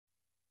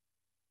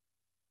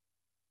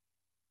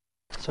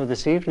So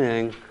this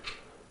evening,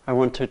 I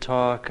want to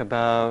talk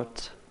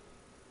about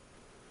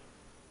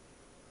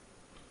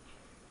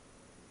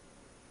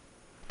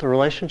the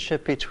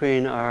relationship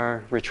between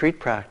our retreat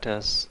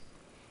practice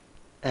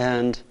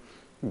and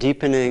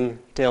deepening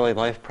daily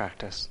life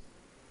practice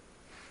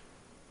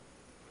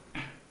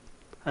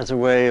as a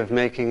way of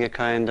making a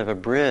kind of a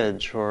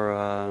bridge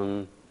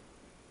or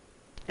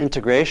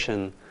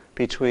integration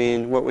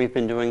between what we've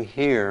been doing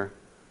here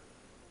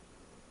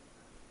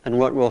and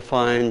what we'll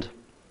find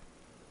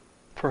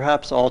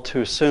perhaps all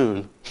too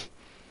soon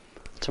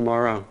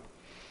tomorrow.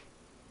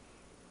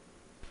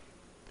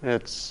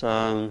 It's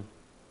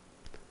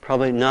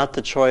probably not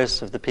the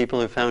choice of the people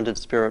who founded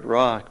Spirit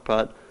Rock,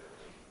 but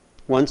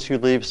once you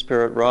leave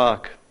Spirit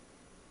Rock,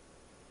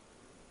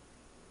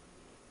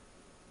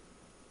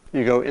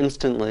 you go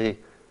instantly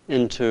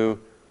into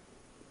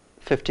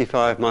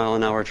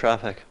 55-mile-an-hour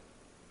traffic.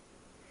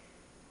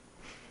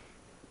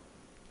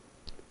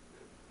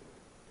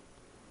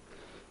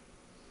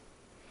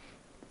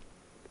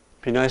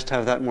 It'd be nice to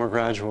have that more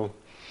gradual.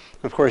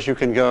 Of course, you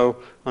can go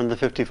on the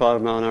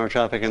 55-mile-an-hour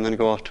traffic and then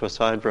go off to a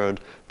side road,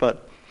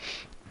 but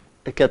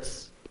it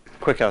gets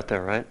quick out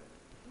there, right?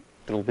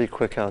 It'll be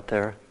quick out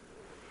there.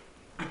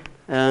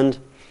 And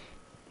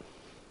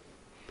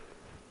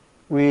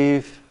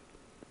we've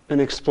been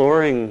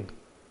exploring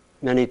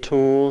many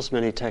tools,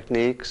 many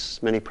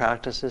techniques, many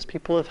practices.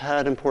 People have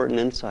had important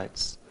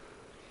insights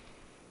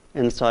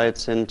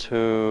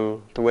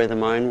into the way the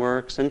mind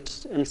works,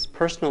 and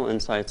personal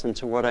insights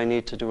into what I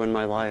need to do in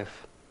my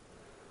life,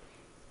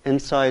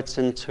 insights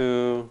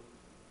into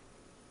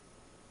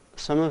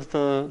some of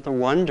the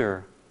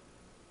wonder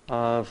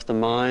of the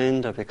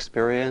mind, of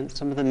experience,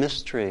 some of the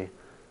mystery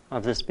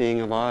of this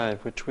being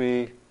alive, which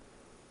we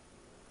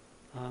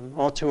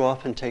all too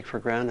often take for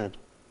granted.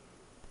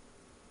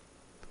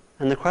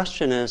 And the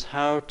question is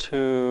how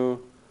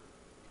to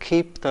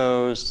keep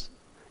those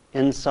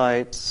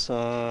insights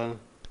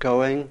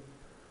going,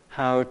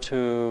 how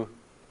to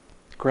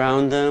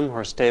ground them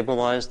or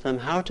stabilize them,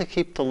 how to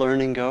keep the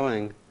learning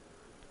going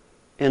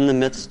in the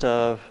midst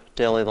of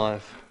daily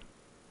life.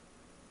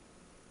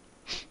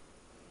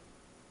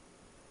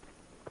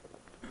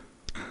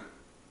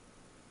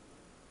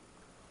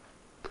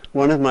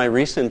 One of my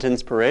recent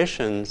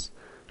inspirations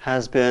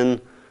has been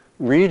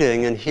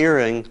reading and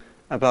hearing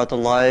about the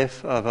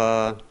life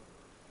of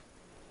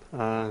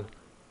a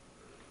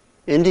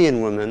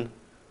Indian woman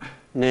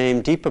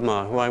named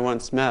Deepening, who I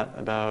once met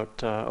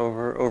about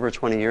over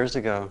 20 years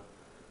ago.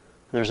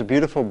 There's a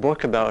beautiful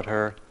book about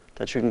her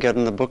that you can get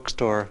in the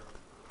bookstore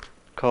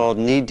called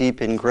Knee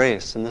Deep in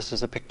Grace, and this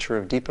is a picture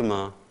of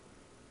Deepening.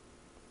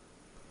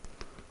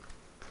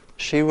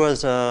 She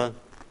was a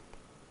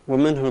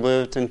woman who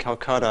lived in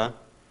Calcutta.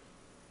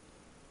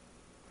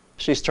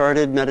 She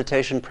started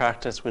meditation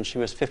practice when she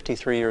was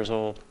 53 years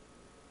old.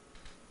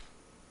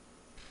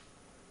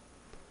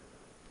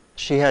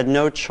 She had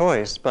no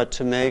choice but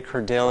to make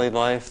her daily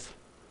life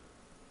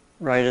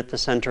right at the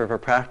center of her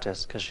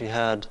practice because she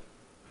had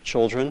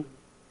children.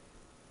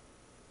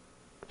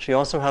 She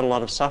also had a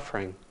lot of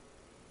suffering.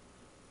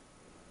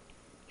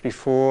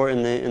 Before,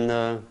 in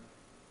about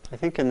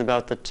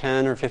the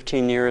 10 or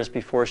 15 years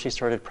before she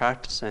started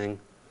practicing,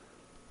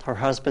 her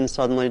husband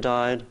suddenly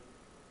died.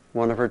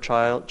 One of her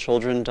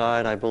children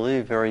died, I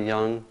believe, very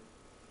young.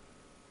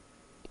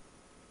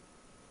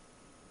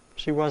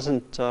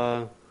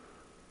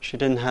 She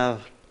didn't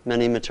have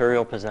many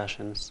material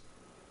possessions.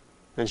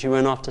 And she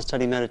went off to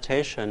study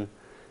meditation,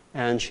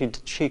 and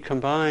she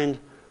combined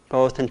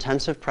both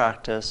intensive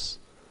practice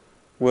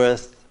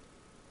with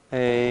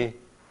what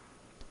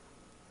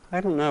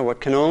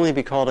can only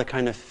be called a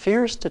kind of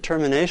fierce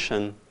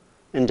determination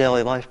in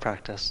daily life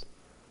practice.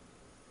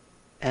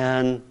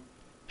 And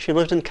she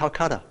lived in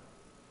Calcutta.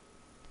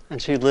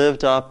 And she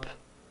lived up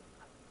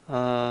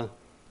 5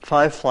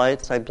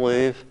 flights, I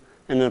believe,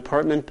 in an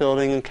apartment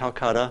building in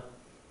Calcutta.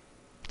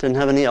 Didn't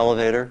have any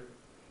elevator.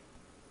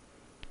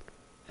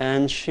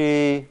 And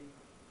she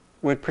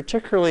would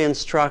particularly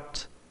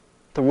instruct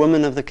the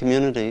women of the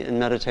community in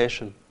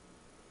meditation.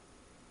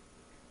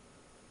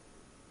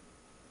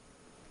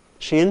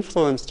 She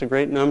influenced a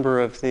great number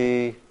of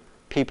the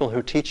people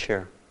who teach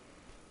here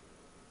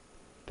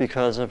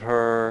because of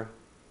her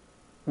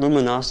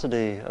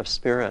luminosity of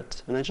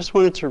spirit. And I just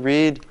wanted to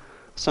read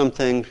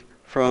something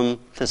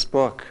from this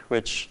book,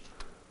 which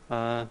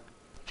if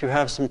you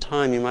have some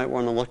time, you might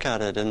want to look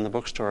at it in the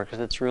bookstore, because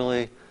it's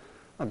really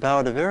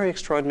about a very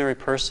extraordinary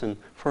person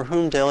for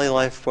whom daily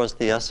life was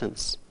the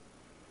essence.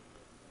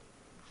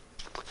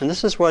 And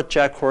this is what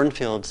Jack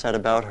Kornfield said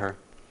about her.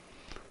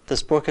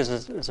 This book is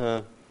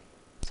a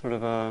sort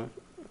of a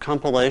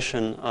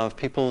compilation of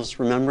people's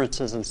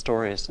remembrances and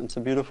stories. It's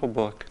a beautiful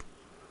book.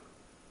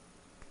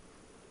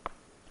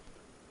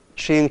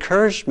 She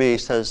encouraged me,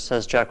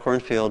 says Jack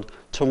Kornfield,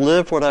 to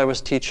live what I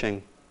was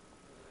teaching.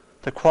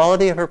 The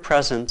quality of her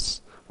presence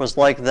was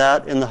like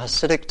that in the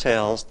Hasidic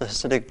tales, the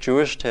Hasidic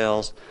Jewish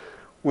tales,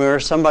 where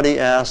somebody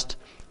asked,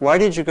 "Why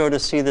did you go to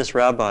see this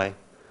rabbi?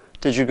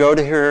 Did you go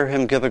to hear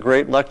him give a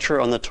great lecture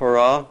on the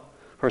Torah,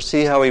 or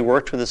see how he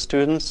worked with his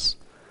students?"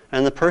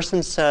 And the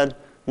person said,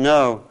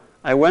 "No,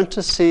 I went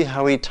to see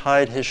how he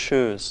tied his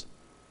shoes."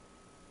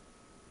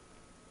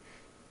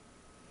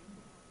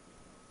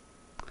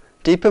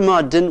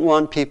 Deepa didn't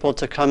want people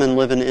to come and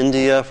live in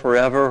India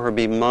forever or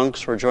be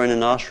monks or join an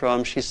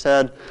ashram. She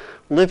said,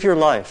 live your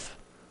life.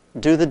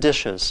 Do the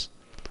dishes.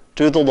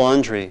 Do the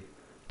laundry.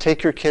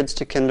 Take your kids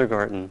to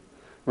kindergarten.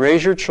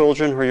 Raise your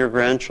children or your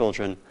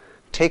grandchildren.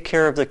 Take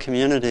care of the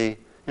community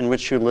in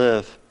which you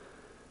live.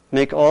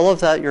 Make all of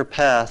that your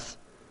path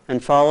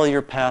and follow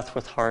your path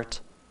with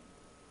heart.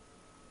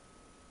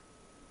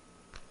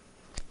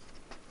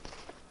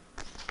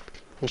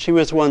 And she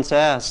was once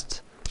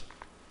asked,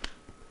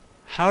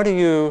 how do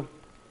you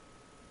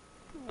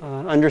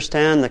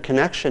understand the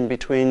connection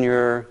between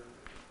your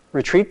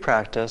retreat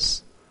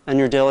practice and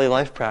your daily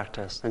life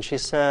practice? And she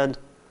said,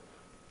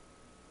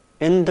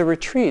 in the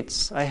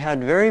retreats, I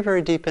had very,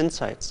 very deep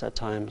insights at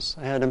times.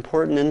 I had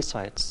important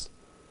insights.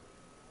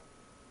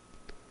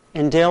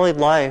 In daily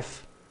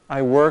life,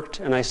 I worked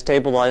and I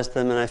stabilized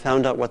them and I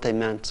found out what they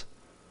meant.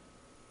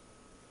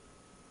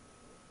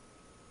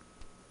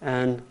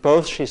 And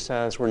both, she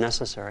says, were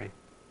necessary.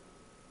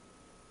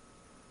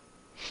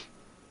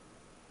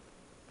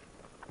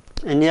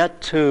 And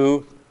yet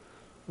to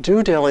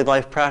do daily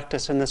life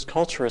practice in this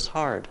culture is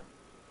hard.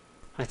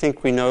 I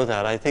think we know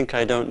that. I think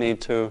I don't need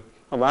to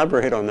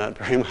elaborate on that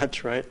very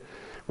much, right?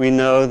 We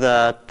know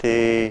that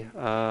the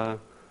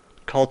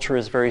culture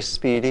is very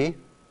speedy.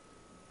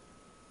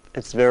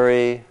 It's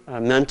very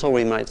mental,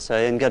 we might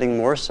say, and getting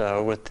more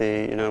so with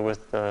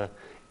the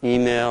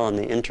email and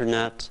the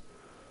internet.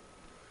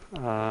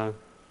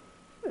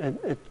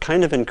 It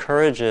kind of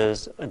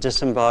encourages a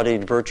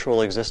disembodied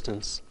virtual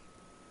existence.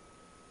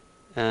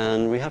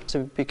 And we have to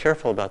be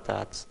careful about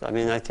that. I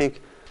mean, I think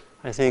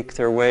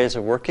there are ways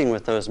of working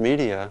with those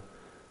media,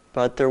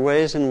 but there are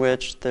ways in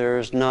which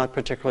there's not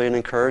particularly an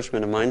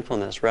encouragement of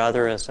mindfulness.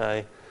 Rather, as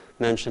I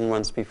mentioned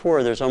once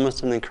before, there's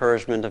almost an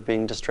encouragement of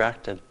being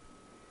distracted,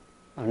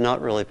 of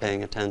not really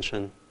paying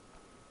attention.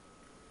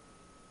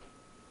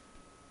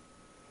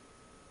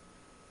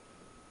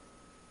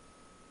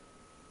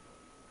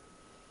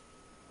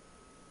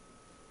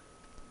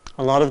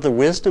 A lot of the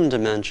wisdom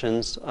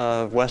dimensions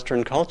of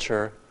Western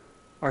culture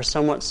are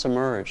somewhat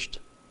submerged.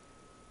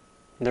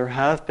 There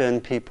have been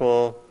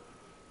people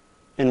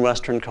in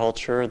Western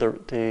culture,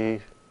 the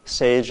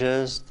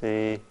sages,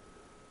 the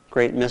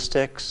great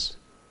mystics,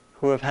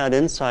 who have had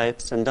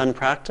insights and done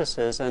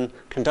practices and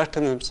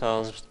conducted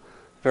themselves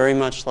very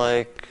much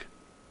like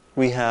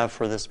we have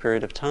for this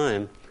period of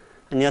time.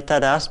 And yet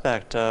that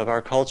aspect of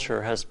our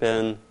culture has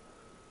been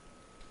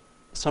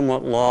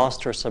somewhat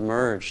lost or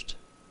submerged.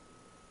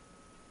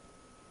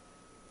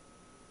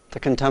 The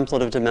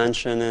contemplative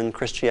dimension in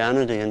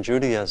Christianity and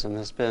Judaism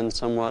has been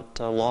somewhat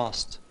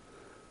lost.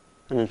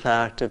 And in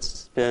fact,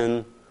 it's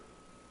been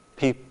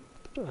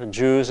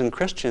Jews and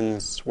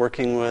Christians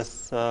working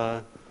with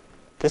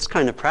this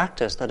kind of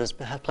practice that has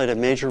played a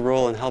major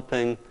role in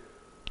helping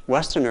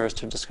Westerners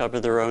to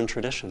discover their own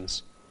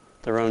traditions,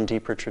 their own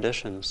deeper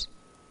traditions.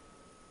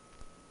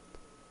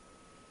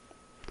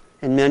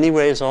 In many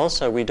ways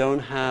also, we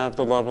don't have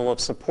the level of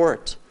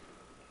support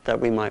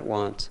that we might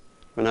want.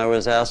 When I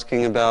was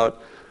asking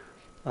about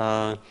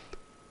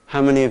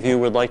how many of you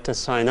would like to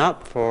sign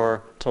up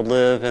to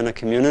live in a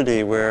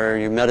community where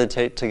you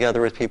meditate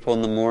together with people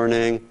in the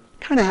morning,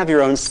 kind of have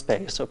your own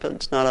space. So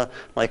it's not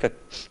like a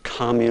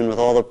commune with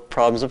all the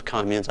problems of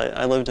communes.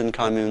 I lived in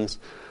communes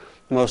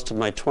most of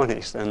my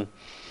 20s, and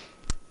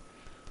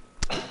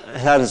it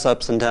had its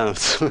ups and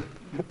downs.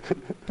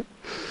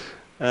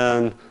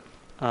 And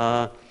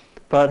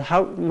but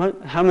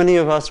how many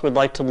of us would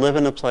like to live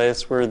in a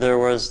place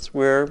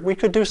where we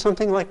could do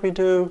something like we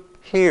do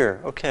here?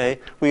 Okay,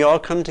 we all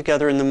come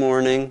together in the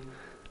morning,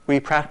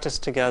 we practice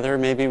together,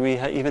 maybe we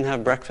even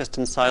have breakfast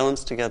in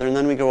silence together, and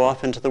then we go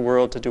off into the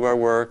world to do our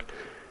work.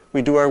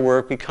 We do our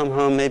work, we come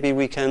home, maybe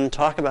we can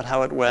talk about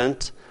how it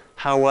went.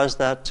 How was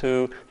that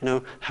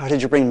how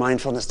did you bring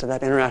mindfulness to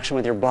that interaction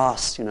with your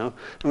boss, And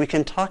we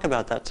can talk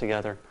about that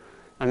together.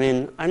 I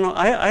mean,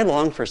 I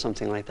long for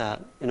something like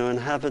that, and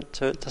have it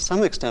to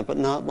some extent, but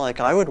not like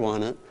I would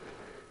want it.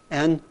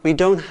 And we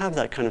don't have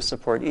that kind of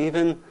support.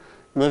 Even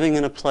living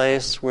in a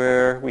place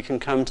where we can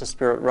come to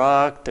Spirit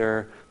Rock, there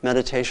are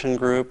meditation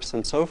groups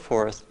and so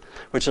forth,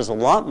 which is a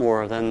lot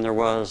more than there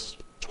was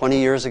 20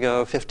 years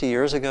ago, 50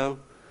 years ago.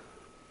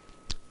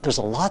 There's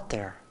a lot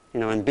there,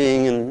 and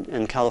being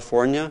in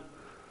California,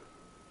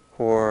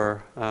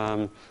 or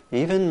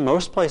even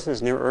most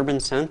places near urban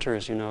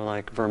centers,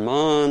 like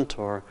Vermont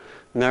or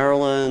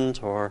Maryland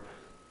or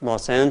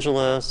Los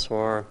Angeles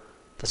or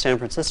the San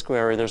Francisco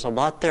area, there's a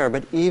lot there.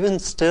 But even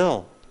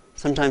still,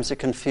 sometimes it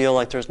can feel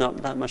like there's not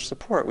that much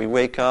support. We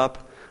wake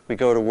up, we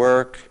go to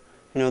work,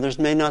 there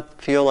may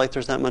not feel like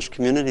there's that much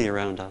community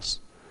around us.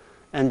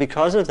 And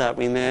because of that,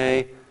 we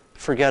may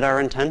forget our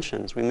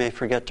intentions. We may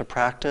forget to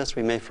practice.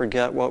 We may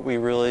forget what we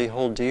really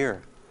hold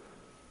dear.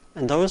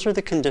 And those are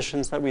the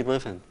conditions that we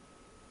live in.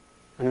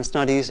 And it's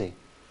not easy,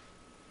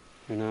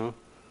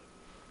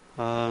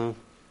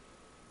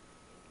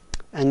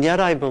 And yet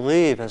I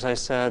believe, as I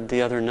said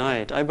the other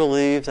night, I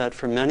believe that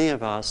for many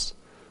of us,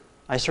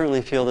 I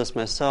certainly feel this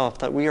myself,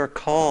 that we are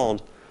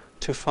called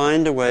to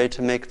find a way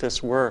to make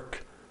this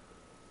work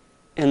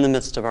in the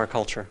midst of our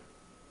culture.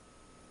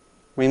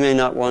 We may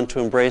not want to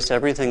embrace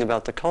everything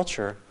about the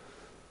culture,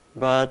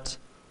 but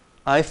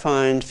I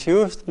find few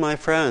of my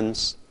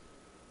friends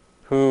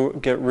who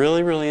get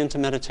really, really into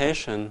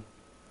meditation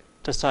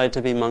decide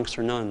to be monks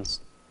or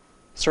nuns.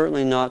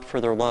 Certainly not for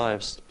their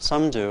lives.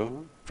 Some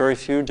do, very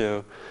few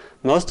do.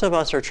 Most of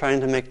us are trying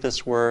to make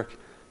this work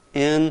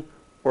in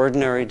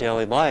ordinary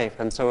daily life,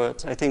 and so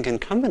it's, I think,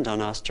 incumbent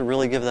on us to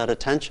really give that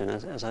attention,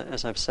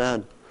 as I've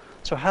said.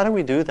 So how do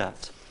we do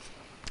that?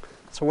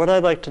 So what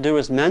I'd like to do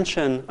is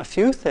mention a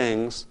few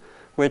things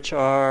which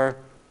are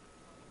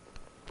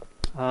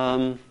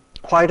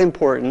quite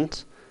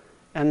important,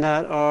 and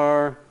that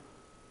are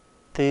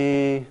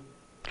the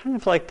kind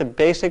of like the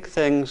basic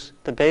things,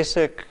 the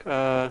basic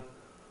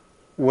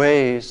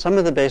ways, some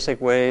of the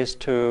basic ways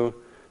to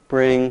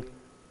bring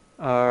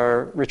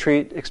our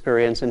retreat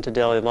experience into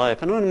daily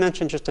life. And I want to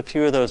mention just a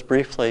few of those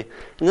briefly.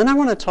 And then I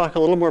want to talk a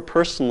little more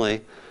personally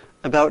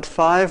about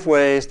 5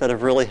 ways that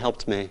have really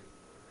helped me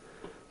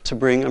to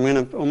bring, I'm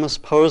going to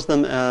almost pose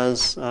them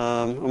as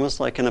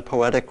almost like in a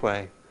poetic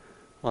way.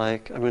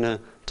 Like I'm going to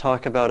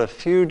talk about a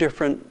few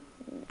different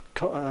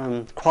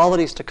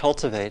qualities to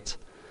cultivate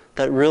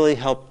that really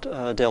helped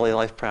daily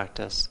life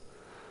practice.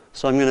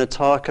 So I'm going to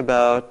talk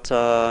about,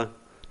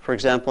 for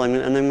example, and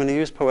I'm going to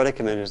use poetic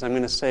images. I'm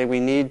going to say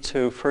we need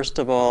to, first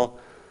of all,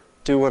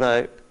 do what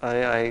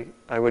I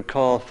would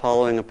call,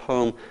 following a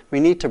poem, we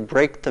need to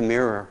break the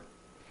mirror,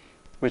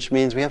 which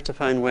means we have to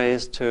find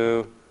ways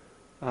to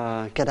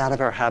get out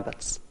of our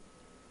habits.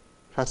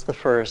 That's the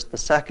first. The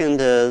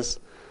second is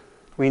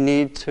we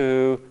need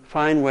to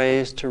find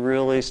ways to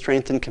really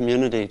strengthen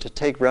community, to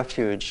take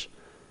refuge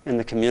in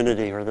the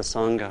community or the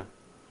Sangha.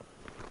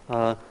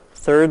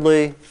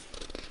 Thirdly,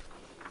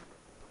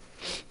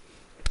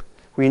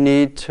 we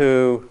need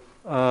to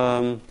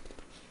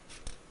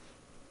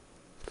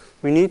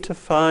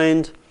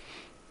find,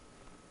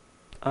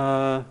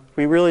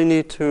 we really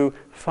need to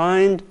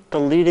find the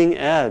leading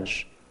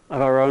edge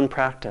of our own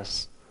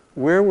practice,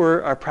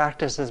 where our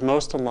practice is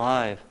most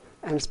alive,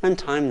 and spend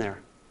time there.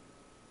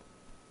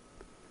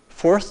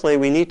 Fourthly,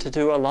 we need to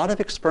do a lot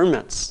of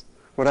experiments,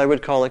 what I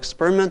would call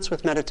experiments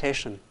with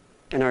meditation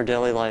in our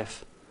daily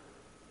life.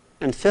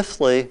 And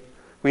fifthly,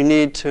 we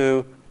need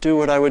to do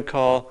what I would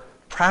call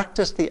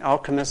practice the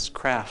alchemist's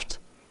craft,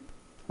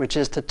 which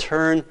is to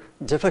turn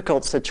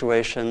difficult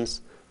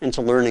situations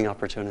into learning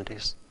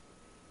opportunities.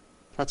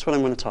 That's what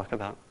I'm going to talk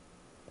about.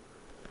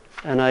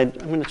 And I'm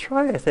going to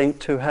try, I think,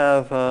 to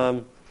have,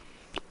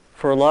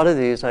 for a lot of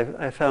these,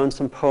 I found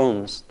some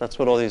poems. That's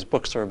what all these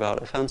books are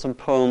about. I found some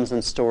poems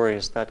and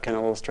stories that can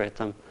illustrate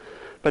them.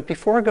 But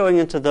before going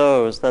into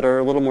those that are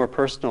a little more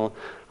personal,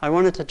 I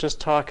wanted to just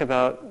talk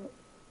about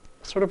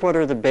sort of what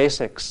are the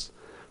basics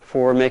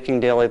for making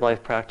daily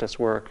life practice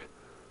work.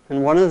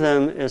 And one of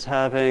them is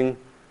having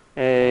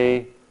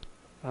a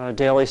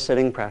daily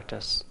sitting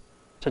practice.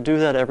 To do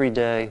that every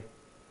day,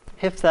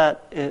 if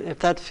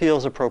that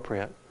feels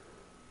appropriate.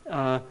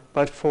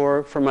 But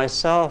for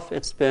myself,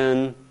 it's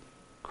been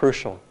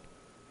crucial.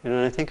 And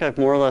I think I've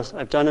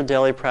done a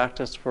daily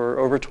practice for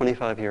over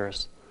 25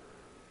 years.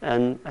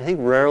 And I think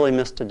rarely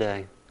missed a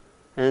day.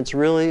 And it's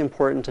really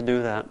important to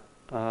do that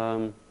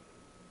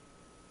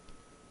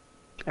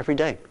every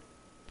day.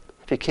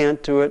 If you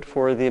can't do it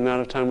for the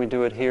amount of time we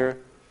do it here,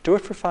 do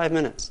it for 5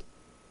 minutes.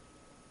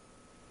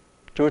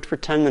 Do it for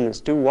 10 minutes.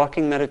 Do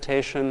walking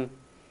meditation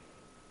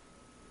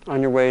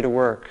on your way to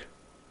work.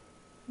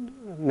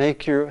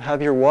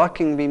 Have your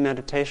walking be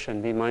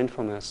meditation, be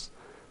mindfulness.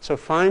 So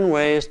find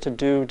ways to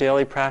do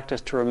daily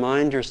practice to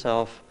remind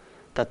yourself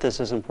that this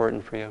is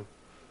important for you.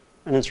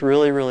 And it's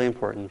really, really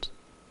important.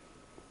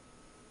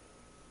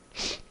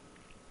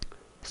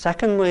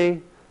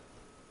 Secondly,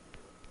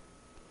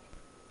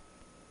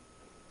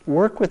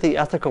 work with the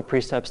ethical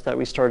precepts that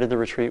we started the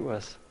retreat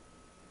with.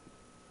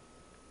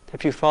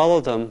 If you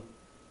follow them,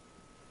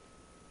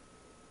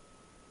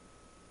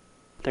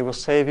 they will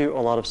save you a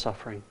lot of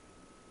suffering,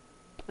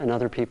 and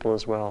other people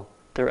as well.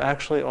 They're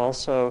actually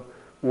also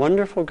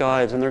wonderful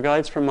guides, and they're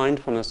guides for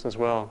mindfulness as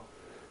well.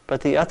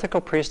 But the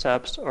ethical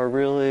precepts are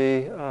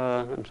really,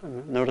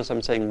 notice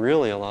I'm saying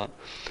really a lot,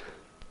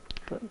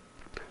 but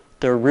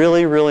they're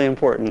really, really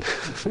important.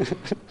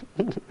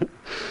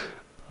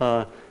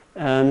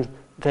 And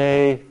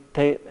they,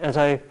 as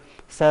I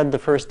said the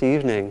first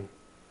evening,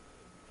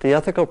 the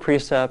ethical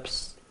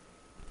precepts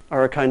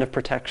are a kind of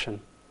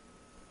protection.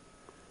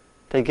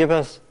 They give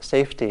us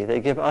safety. They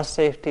give us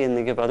safety, and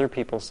they give other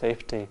people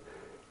safety.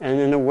 And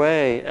in a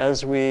way,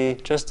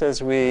 just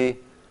as we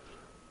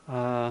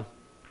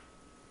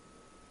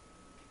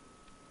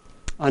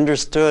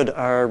understood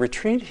our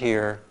retreat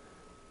here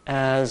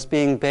as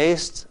being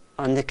based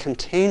on the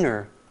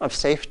container of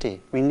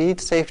safety. We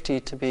need safety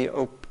to be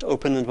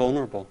open and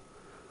vulnerable.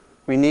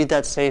 We need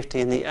that safety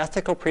in the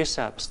ethical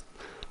precepts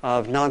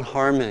of not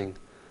harming,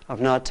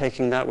 of not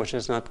taking that which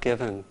is not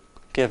given,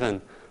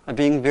 of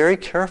being very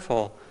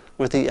careful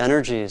with the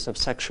energies of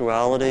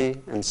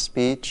sexuality and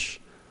speech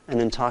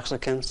and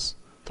intoxicants.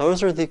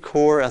 Those are the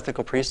core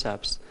ethical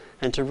precepts.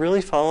 And to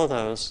really follow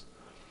those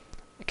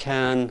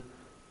can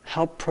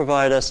help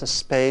provide us a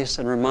space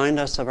and remind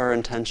us of our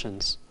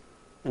intentions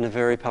in a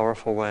very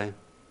powerful way.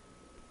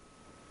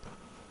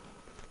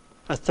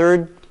 A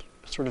third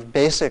sort of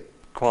basic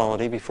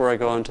quality, before I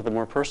go on to the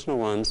more personal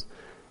ones,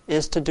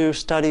 is to do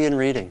study and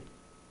reading.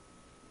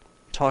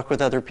 Talk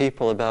with other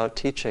people about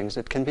teachings.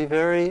 It can be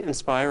very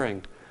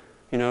inspiring.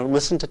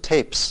 Listen to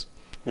tapes.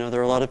 There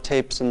are a lot of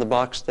tapes in the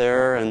box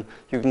there, and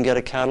you can get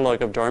a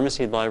catalog of Dharma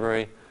Seed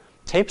Library.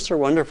 Tapes are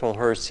wonderful,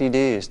 or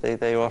CDs.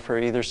 They offer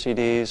either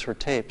CDs or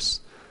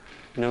tapes.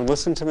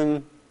 Listen to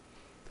them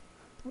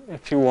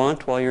if you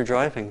want while you're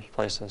driving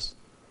places.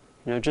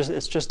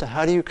 It's just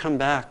how do you come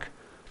back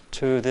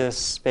to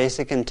this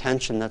basic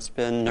intention that's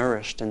been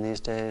nourished in these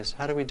days?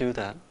 How do we do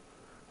that?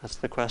 That's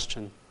the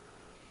question.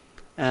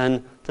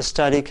 And the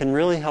study can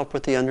really help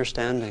with the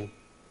understanding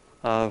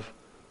of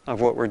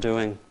what we're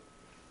doing.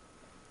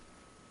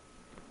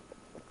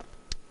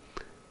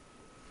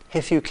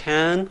 If you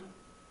can,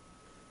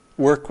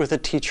 work with a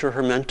teacher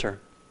or mentor.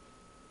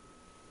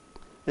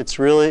 It's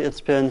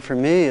been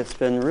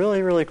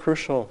really, really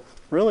crucial.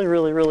 Really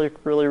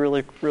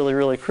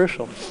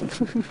crucial.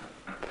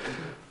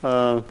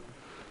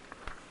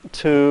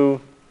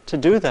 To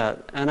do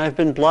that. And I've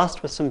been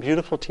blessed with some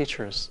beautiful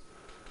teachers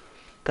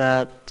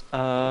that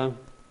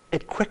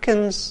it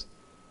quickens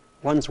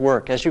one's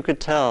work. As you could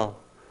tell,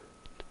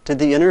 did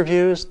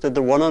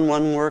the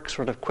one-on-one work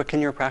sort of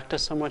quicken your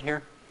practice somewhat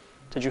here?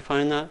 Did you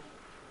find that?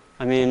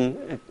 I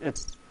mean,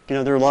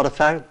 there are a lot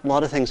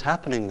of things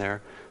happening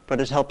there, but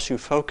it helps you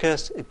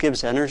focus. It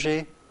gives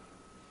energy.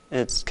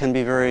 It can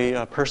be very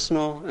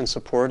personal and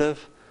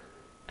supportive,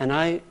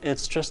 and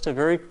it's just a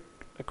very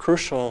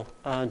crucial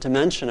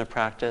dimension of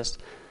practice,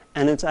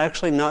 and it's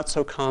actually not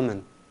so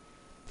common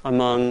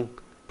among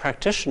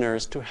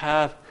practitioners to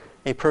have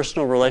a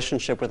personal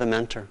relationship with a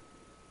mentor.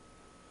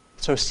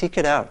 So seek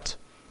it out.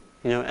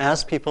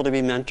 Ask people to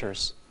be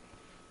mentors.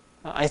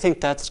 I think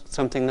that's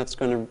something that's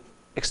going to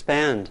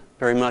expand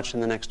very much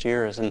in the next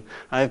years. And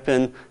I've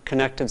been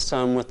connected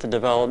some with the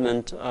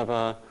development of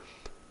a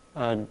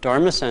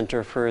Dharma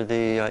Center for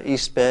the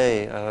East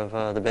Bay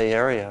of the Bay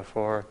Area,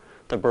 for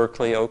the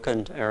Berkeley,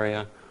 Oakland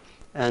area.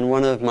 And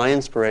one of my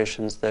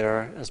inspirations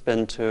there has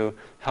been to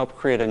help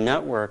create a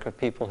network of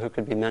people who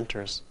could be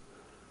mentors.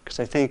 Because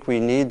I think we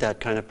need that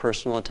kind of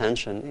personal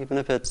attention, even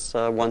if it's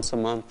once a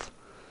month.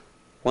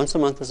 Once a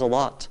month is a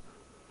lot.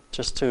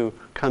 Just to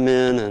come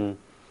in and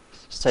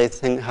say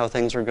how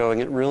things are going,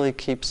 it really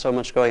keeps so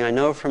much going. I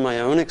know from my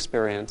own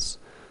experience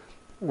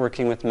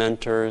working with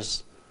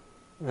mentors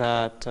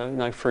that,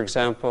 like for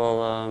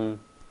example,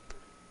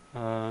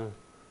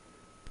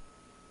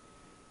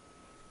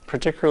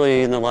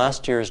 particularly in the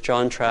last years,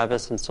 John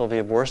Travis and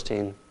Sylvia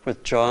Borstein.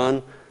 With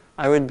John,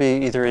 I would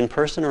be either in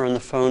person or on the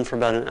phone for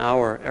about an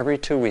hour every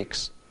 2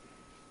 weeks.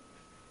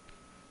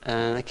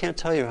 And I can't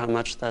tell you how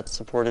much that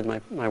supported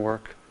my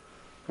work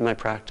and my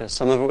practice.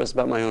 Some of it was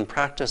about my own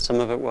practice, some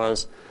of it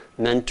was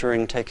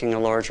mentoring, taking a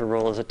larger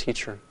role as a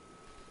teacher.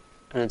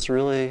 And it's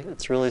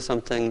really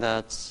something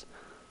that's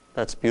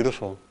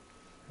beautiful.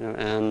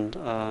 And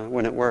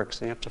when it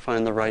works, you have to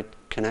find the right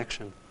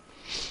connection.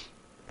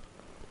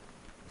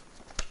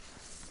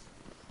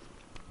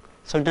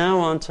 So now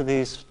on to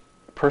these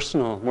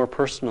more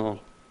personal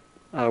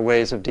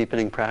ways of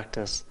deepening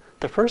practice.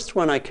 The first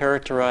one I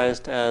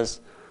characterized as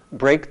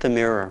break the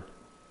mirror.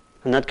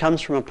 And that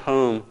comes from a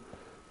poem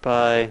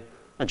by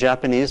a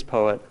Japanese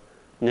poet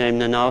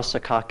named Nanao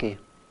Sakaki.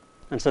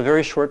 And it's a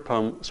very short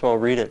poem, so I'll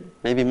read it,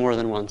 maybe more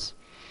than once.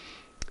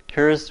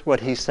 Here's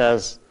what he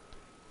says.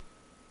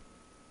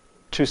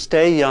 To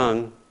stay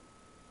young,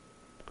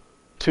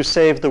 to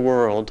save the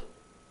world,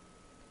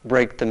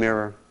 break the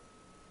mirror.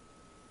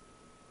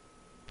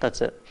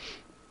 That's it.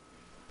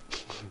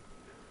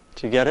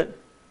 Do you get it?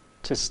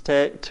 To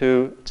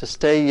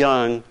stay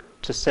young,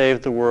 to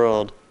save the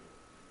world,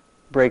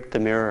 break the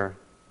mirror.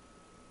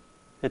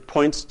 It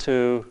points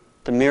to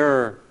the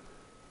mirror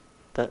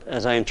that,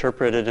 as I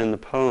interpreted in the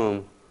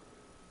poem,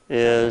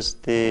 is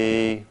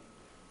the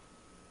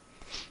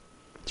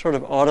sort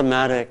of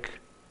automatic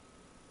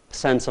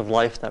sense of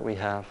life that we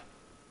have.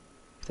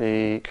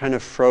 The kind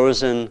of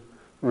frozen,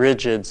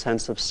 rigid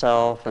sense of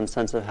self and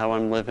sense of how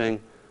I'm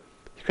living.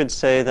 You could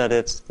say that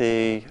it's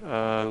the,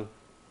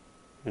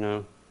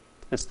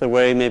 it's the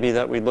way maybe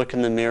that we look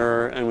in the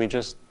mirror and we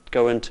just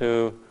go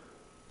into,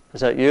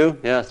 is that you?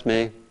 Yeah, it's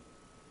me.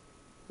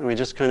 And we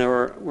just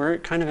we're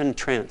kind of in a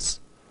trance.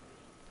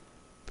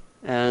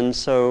 And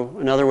so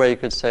another way you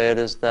could say it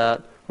is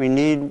that we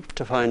need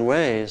to find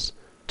ways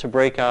to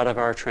break out of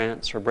our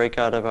trance or break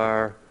out of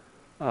our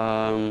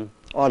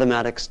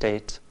automatic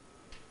state.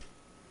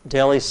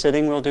 Daily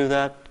sitting will do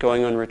that.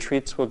 Going on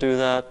retreats will do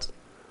that.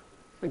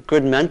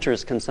 Good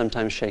mentors can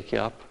sometimes shake you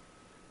up.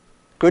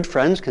 Good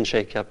friends can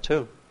shake you up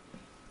too.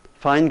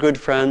 Find good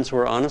friends who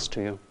are honest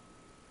to you.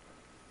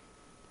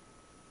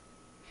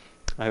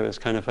 I was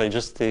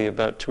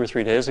about 2 or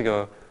 3 days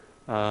ago,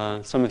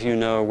 Some of you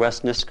know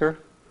Wes Nisker,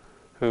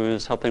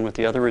 who's helping with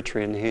the other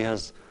retreat, and he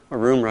has a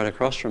room right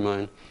across from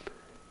mine.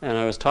 And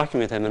I was talking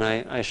with him, and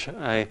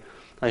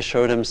I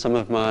showed him some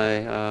of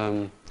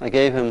my, I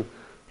gave him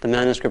the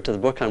manuscript of the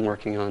book I'm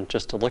working on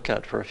just to look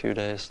at for a few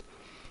days.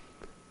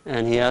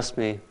 And he asked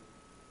me,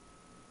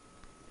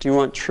 do you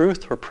want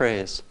truth or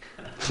praise?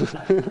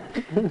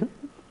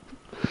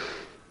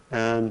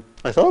 And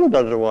I thought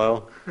about it a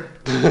while,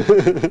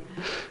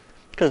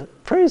 because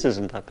praise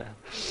isn't that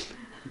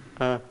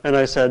bad. And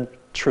I said,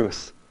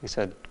 truth. He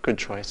said, good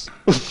choice.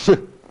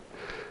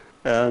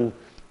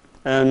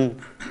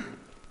 and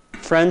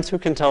friends who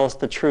can tell us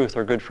the truth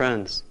are good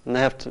friends. And they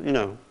have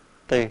to,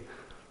 they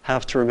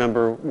have to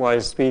remember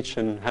wise speech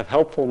and have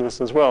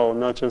helpfulness as well, and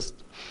not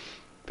just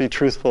be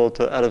truthful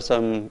out of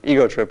some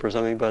ego trip or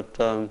something,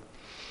 but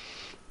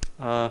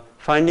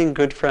finding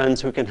good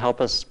friends who can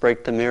help us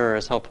break the mirror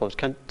is helpful.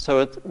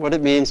 So what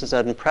it means is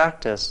that in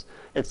practice,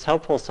 it's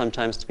helpful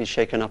sometimes to be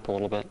shaken up a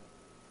little bit,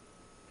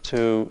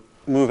 to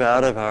move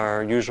out of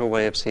our usual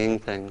way of seeing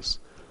things.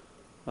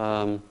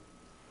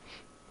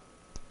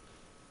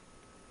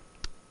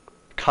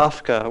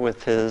 Kafka,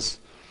 with his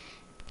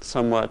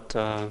somewhat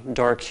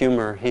dark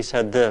humor, he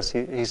said this.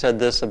 He said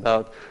this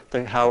about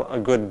how a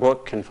good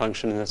book can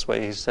function in this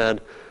way. He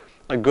said,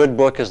 a good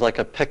book is like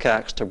a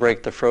pickaxe to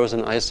break the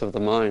frozen ice of the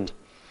mind.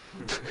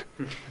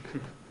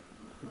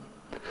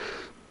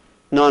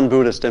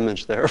 Non-Buddhist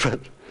image there, but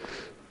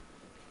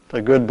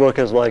a good book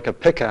is like a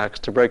pickaxe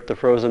to break the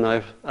frozen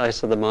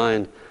ice of the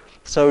mind.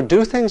 So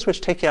do things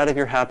which take you out of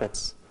your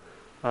habits.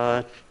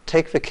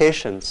 Take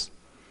vacations.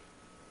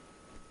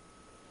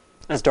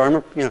 As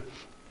Dharma,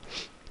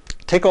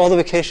 take all the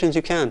vacations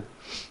you can.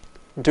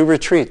 Do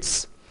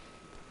retreats.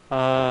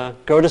 Go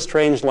to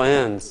strange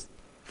lands.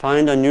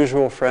 Find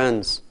unusual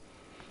friends.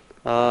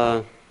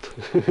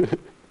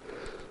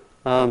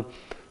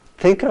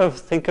 Think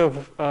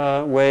of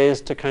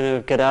ways to kind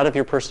of get out of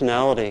your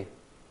personality.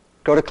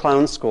 Go to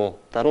clown school.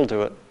 That'll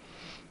do it.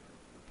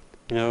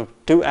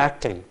 Do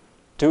acting.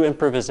 Do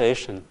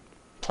improvisation.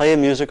 Play a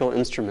musical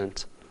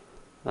instrument.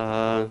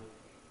 Find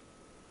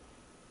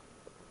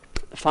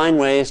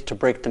ways to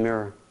break the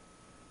mirror.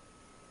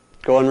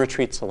 Go on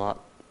retreats a lot.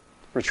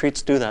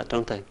 Retreats do that,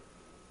 don't they?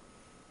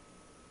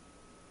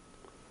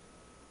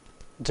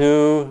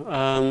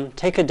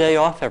 Take a day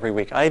off every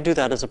week. I do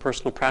that as a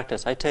personal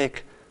practice. I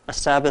take a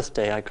Sabbath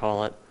day, I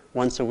call it,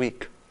 once a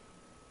week.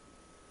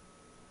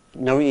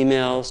 No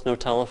emails, no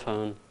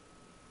telephone.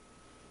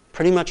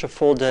 Pretty much a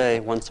full day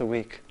once a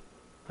week.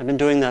 I've been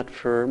doing that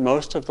for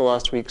most of the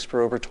last weeks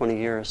for over 20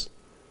 years.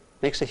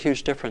 Makes a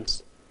huge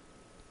difference.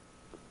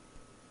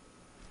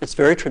 It's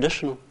very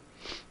traditional.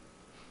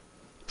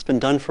 It's been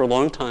done for a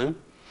long time,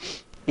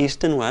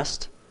 East and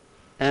West,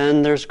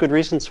 and there's good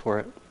reasons for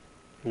it.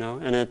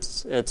 And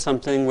it's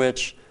something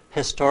which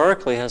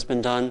historically has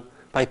been done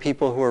by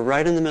people who are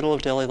right in the middle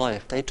of daily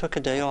life. They took a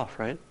day off,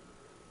 right?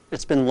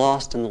 It's been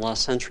lost in the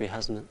last century,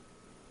 hasn't it?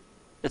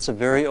 It's a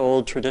very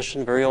old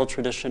tradition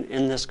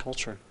in this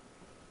culture.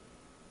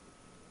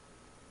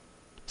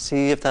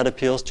 See if that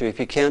appeals to you. If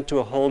you can't do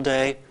a whole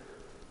day,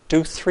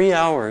 do 3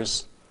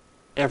 hours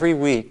every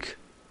week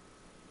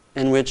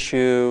in which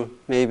you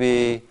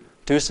maybe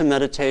do some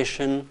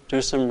meditation,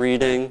 do some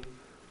reading,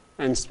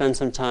 and spend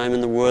some time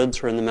in the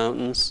woods or in the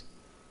mountains.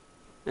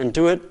 And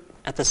do it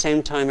at the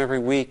same time every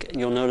week, and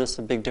you'll notice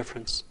a big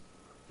difference.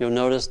 You'll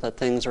notice that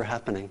things are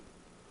happening.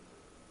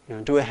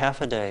 Do a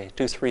half a day,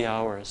 do 3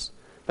 hours,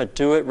 but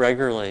do it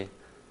regularly,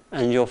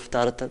 and you'll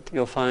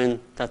find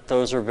that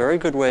those are very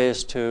good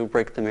ways to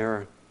break the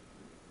mirror.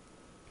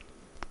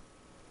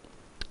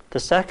 The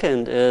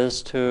second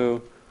is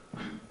to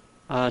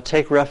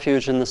take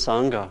refuge in the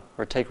Sangha,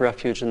 or take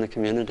refuge in the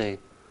community.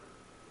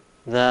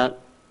 That,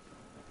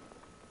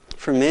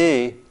 for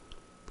me,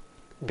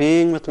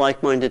 being with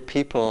like-minded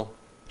people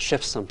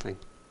shifts something.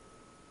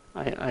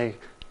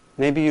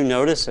 Maybe you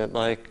notice it,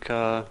 like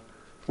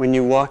when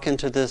you walk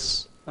into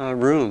this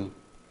room.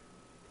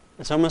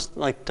 It's almost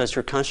like, does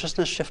your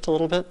consciousness shift a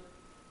little bit?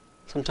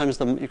 Sometimes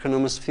you can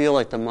almost feel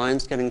like the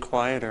mind's getting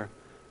quieter.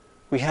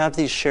 We have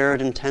these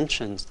shared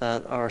intentions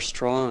that are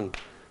strong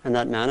and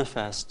that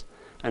manifest.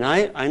 And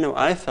I know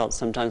I felt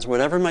sometimes,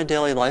 whatever my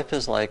daily life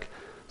is like,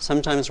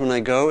 sometimes when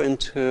I go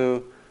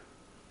into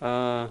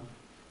a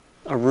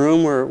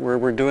room where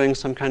we're doing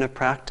some kind of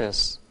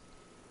practice,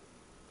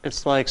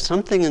 it's like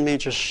something in me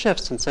just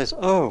shifts and says,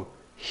 oh,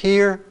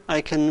 here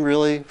I can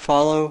really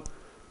follow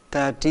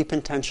that deep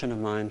intention of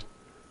mine.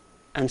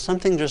 And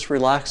something just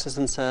relaxes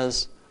and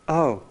says,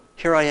 oh,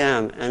 here I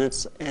am. And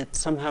it's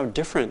somehow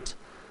different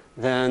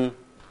than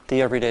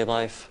the everyday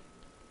life.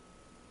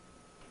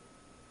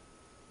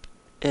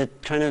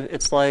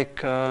 It's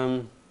like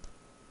I'm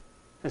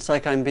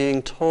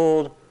being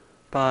told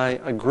by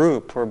a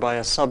group or by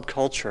a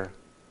subculture,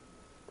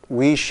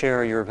 we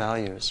share your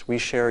values, we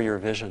share your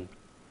vision.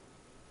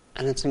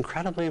 And it's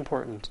incredibly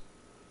important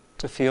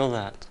to feel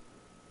that.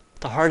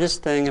 The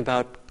hardest thing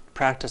about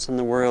practice in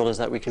the world is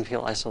that we can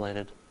feel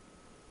isolated.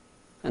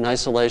 And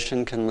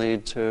isolation can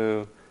lead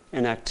to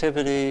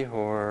inactivity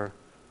or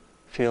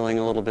feeling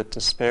a little bit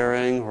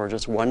despairing or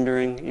just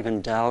wondering,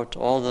 even doubt,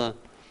 all the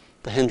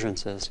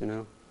hindrances,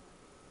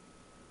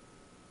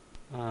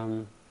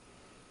 And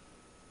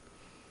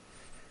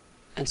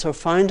so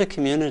find a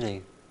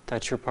community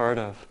that you're part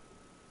of.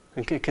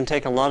 It can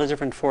take a lot of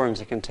different forms.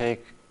 It can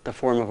take the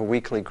form of a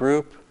weekly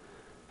group.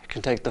 It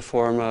can take the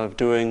form of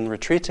doing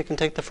retreats. It can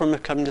take the form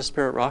of coming to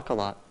Spirit Rock a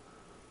lot.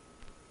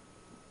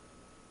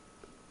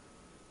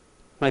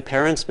 My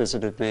parents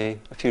visited me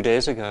a few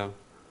days ago,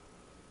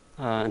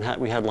 and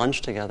we had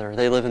lunch together.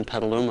 They live in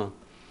Petaluma,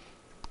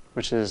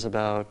 which is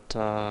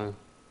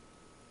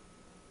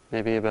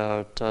maybe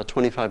about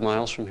 25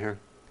 miles from here,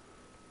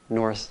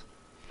 north,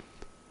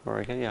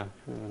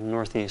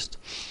 northeast.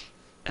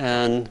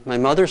 And my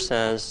mother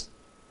says,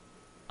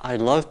 I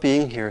love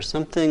being here.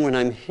 Something when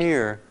I'm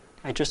here,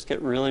 I just get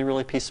really,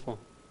 really peaceful.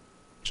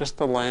 Just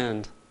the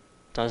land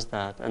does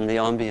that, and the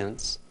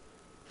ambience.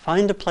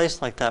 Find a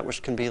place like that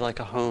which can be like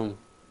a home.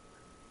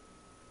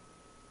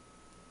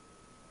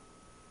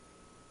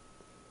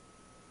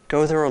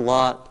 Go there a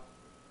lot,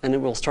 and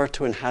it will start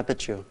to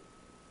inhabit you.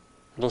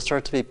 It'll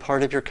start to be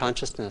part of your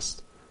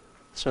consciousness,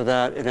 so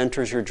that it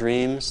enters your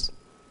dreams,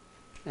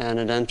 and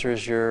it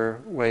enters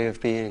your way of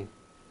being.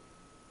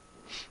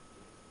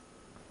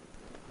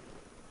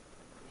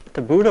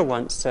 The Buddha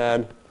once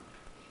said,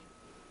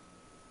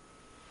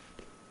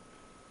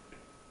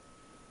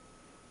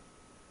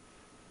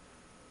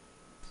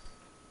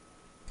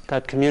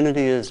 that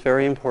community is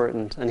very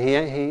important. And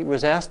he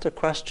was asked a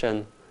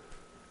question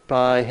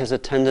by his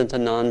attendant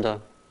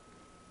Ananda,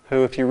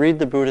 who, if you read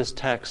the Buddha's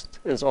text,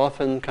 is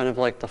often kind of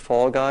like the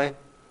fall guy.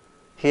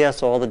 He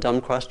asks all the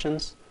dumb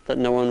questions that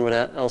no one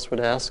else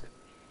would ask.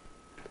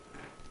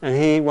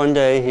 And one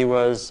day he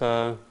was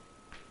talking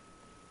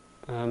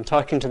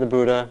to the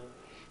Buddha,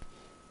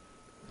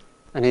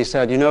 and he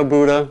said,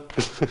 Buddha,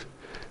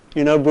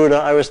 Buddha,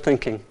 I was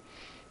thinking.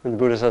 And the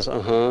Buddha says,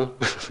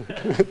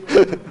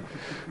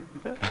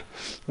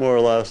 more or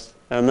less.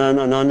 And then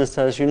Ananda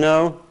says,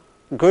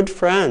 good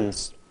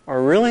friends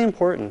are really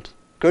important.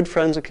 Good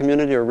friends and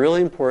community are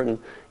really important.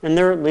 And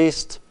they're at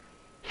least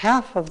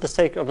half of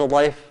the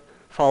life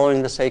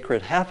following the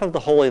sacred, half of the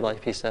holy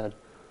life, he said.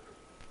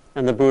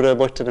 And the Buddha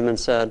looked at him and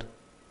said,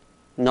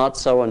 not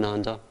so,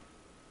 Ananda.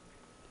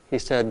 He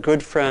said,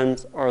 good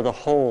friends are the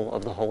whole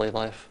of the holy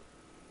life.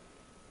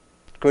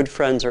 Good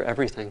friends are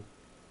everything.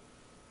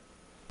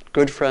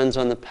 Good friends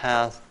on the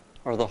path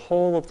are the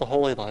whole of the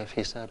holy life,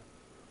 he said.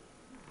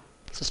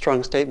 It's a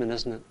strong statement,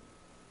 isn't it?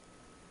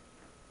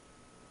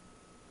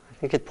 I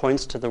think it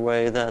points to the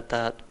way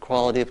that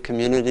quality of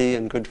community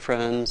and good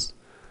friends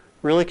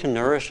really can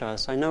nourish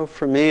us. I know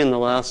for me in the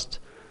last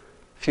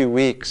few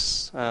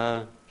weeks,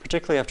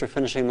 particularly after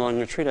finishing the long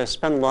retreat, I've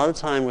spent a lot of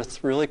time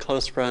with really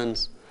close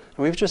friends.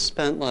 And we've just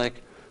spent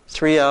like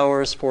 3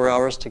 hours, 4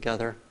 hours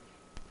together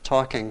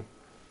talking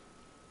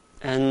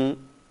and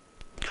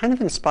kind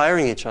of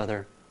inspiring each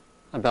other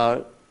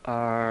about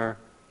our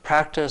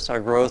practice,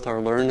 our growth,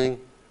 our learning.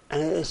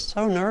 And it is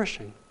so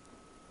nourishing.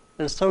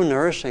 It is so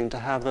nourishing to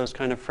have those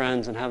kind of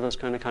friends and have those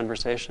kind of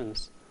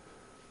conversations.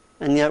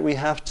 And yet we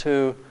have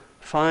to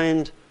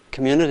find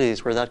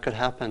communities where that could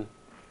happen.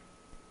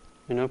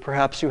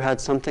 Perhaps you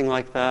had something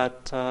like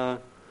that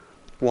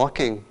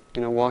walking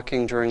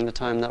during the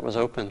time that was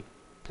open,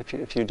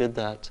 if you did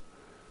that.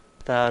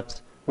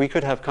 That we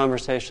could have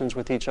conversations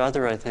with each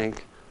other, I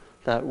think,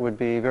 that would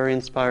be very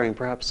inspiring.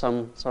 Perhaps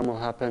some will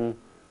happen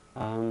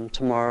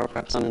tomorrow,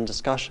 perhaps some in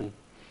discussion.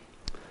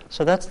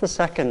 So that's the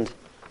second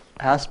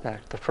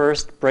aspect. The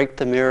first, break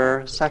the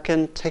mirror.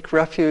 Second, take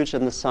refuge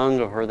in the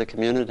Sangha or the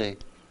community.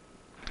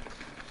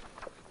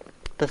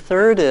 The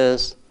third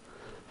is,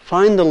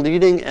 find the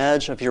leading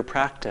edge of your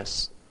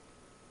practice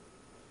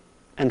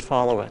and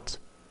follow it.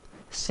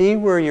 See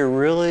where you're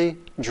really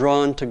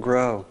drawn to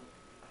grow.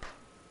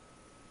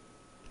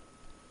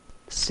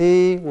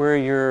 See where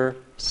your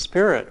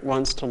spirit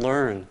wants to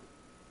learn.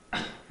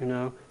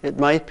 It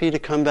might be to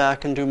come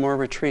back and do more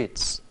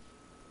retreats.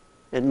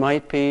 It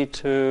might be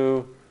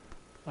to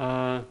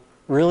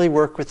really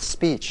work with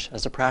speech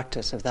as a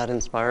practice, if that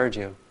inspired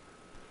you.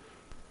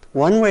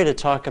 One way to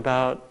talk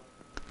about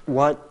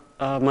what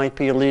might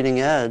be a leading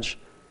edge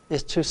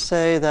is to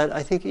say that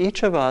I think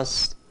each of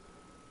us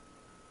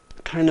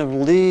kind of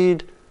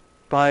lead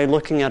by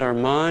looking at our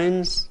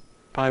minds,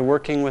 by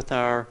working with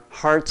our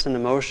hearts and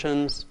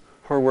emotions,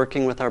 or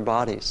working with our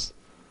bodies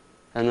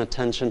and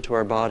attention to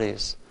our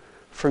bodies.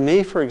 For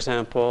me, for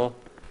example,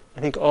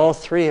 I think all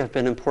three have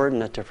been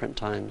important at different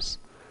times.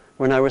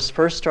 When I was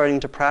first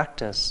starting to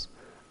practice,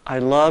 I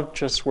loved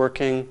just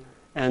working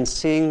and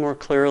seeing more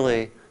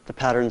clearly the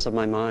patterns of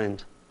my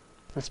mind.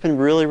 That's been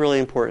really, really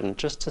important,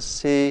 just to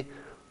see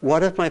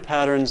what of my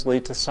patterns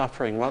lead to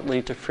suffering, what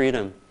lead to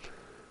freedom.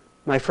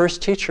 My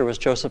first teacher was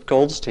Joseph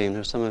Goldstein,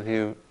 who some of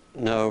you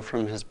know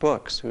from his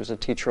books, who's a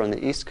teacher on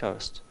the East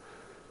Coast,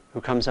 who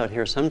comes out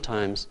here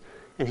sometimes.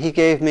 And he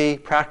gave me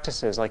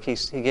practices, like he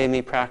gave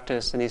me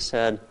practice and he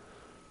said,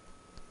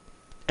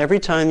 every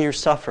time you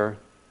suffer,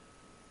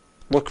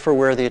 look for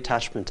where the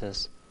attachment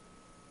is.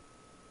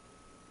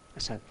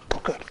 said, oh,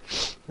 good.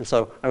 And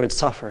so I would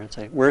suffer and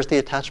say, where's the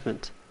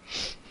attachment?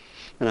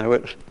 And I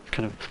would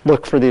kind of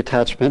look for the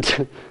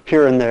attachment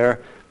here and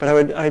there.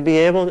 But I'd be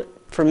able,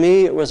 for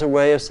me, it was a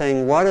way of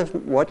saying,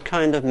 what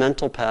kind of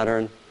mental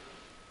pattern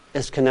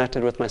is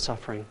connected with my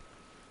suffering?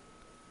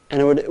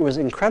 And it was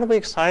incredibly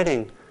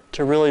exciting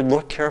to really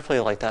look carefully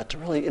like that, to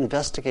really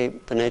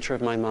investigate the nature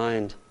of my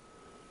mind.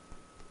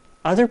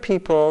 Other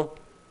people,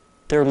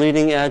 their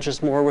leading edge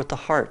is more with the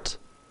heart.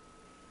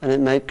 And it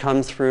might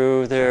come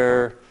through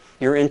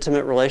your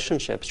intimate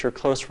relationships, your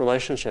close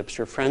relationships,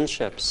 your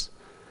friendships.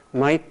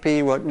 Might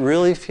be what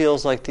really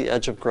feels like the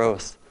edge of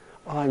growth.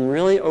 Oh, I'm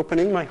really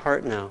opening my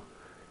heart now.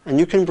 And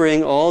you can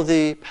bring all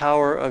the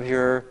power of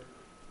your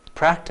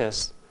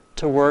practice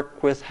to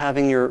work with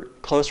having your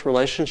close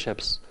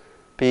relationships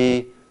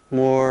be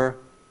more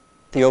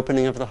the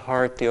opening of the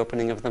heart, the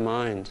opening of the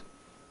mind.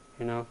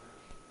 You know,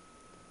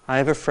 I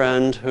have a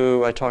friend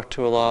who I talk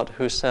to a lot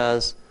who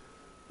says,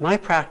 my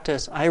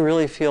practice, I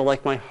really feel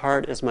like my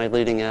heart is my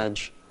leading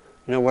edge.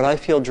 You know, what I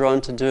feel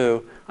drawn to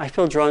do, I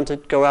feel drawn to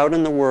go out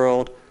in the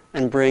world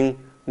and bring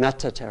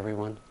metta to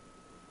everyone.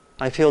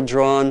 I feel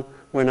drawn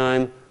when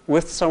I'm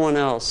with someone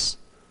else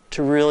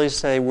to really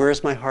say,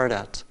 where's my heart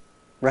at?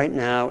 Right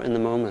now, in the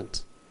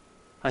moment.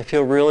 I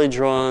feel really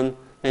drawn,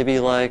 maybe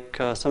like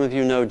some of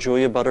you know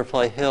Julia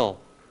Butterfly Hill,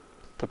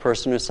 the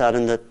person who sat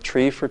in the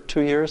tree for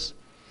 2 years,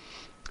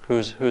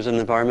 who's an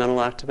environmental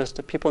activist.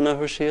 Do people know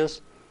who she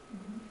is?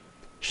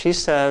 She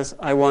says,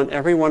 I want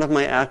every one of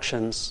my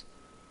actions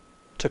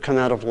to come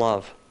out of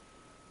love.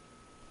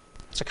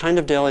 It's a kind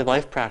of daily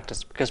life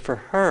practice because for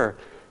her,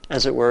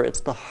 as it were,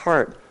 it's the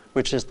heart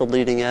which is the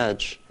leading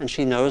edge, and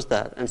she knows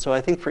that. And so I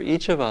think for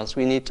each of us,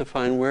 we need to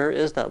find where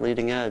is that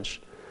leading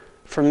edge.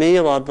 For me,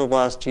 a lot of the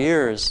last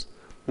years,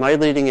 my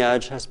leading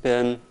edge has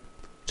been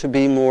to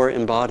be more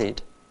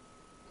embodied.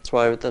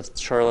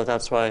 Charlotte,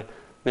 that's why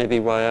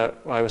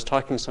I was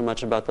talking so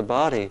much about the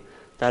body,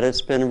 that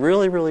it's been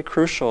really, really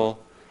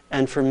crucial,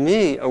 and for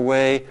me, a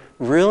way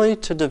really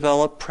to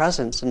develop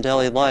presence in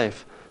daily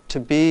life, to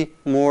be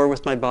more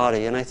with my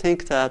body. And I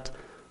think that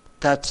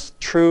that's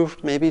true,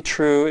 maybe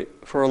true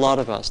for a lot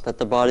of us, that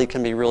the body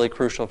can be really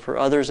crucial. For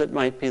others, it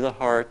might be the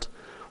heart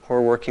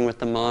or working with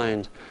the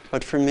mind.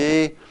 But for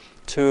me,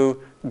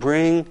 to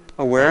bring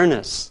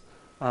awareness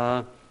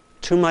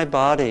to my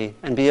body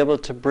and be able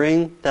to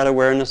bring that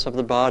awareness of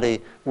the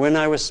body when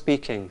I was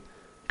speaking,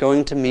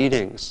 going to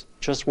meetings,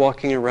 just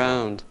walking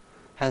around,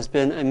 has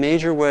been a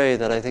major way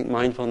that I think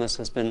mindfulness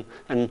has been,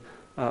 and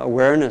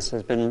awareness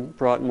has been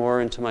brought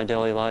more into my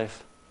daily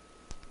life.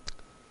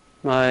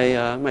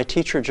 My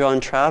teacher, John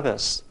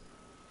Travis,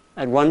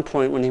 at one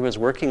point when he was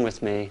working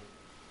with me,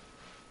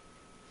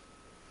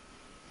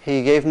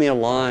 he gave me a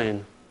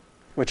line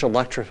which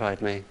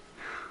electrified me.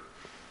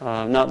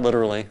 Not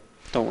literally,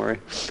 don't worry.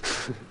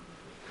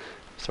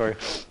 Sorry,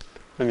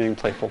 I'm being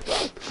playful.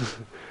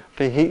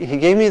 But he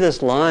gave me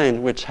this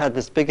line which had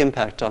this big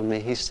impact on me.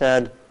 He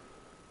said,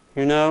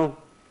 you know,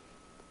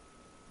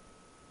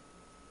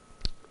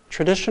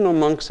 traditional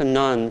monks and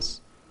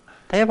nuns,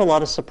 they have a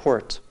lot of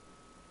support.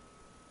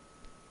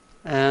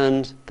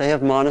 And they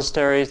have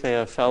monasteries, they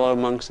have fellow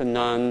monks and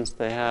nuns,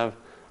 they have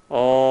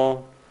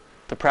all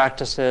the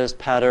practices,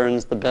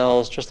 patterns, the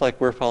bells, just like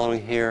we're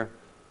following here.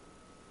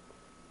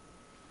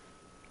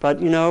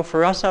 But you know,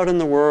 for us out in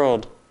the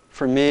world,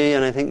 for me,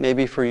 and I think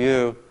maybe for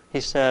you, he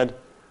said,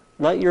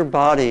 let your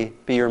body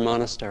be your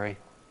monastery.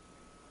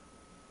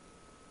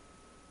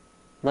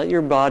 Let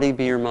your body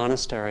be your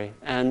monastery.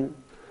 And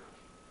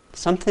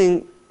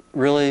something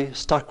really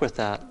stuck with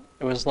that.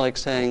 It was like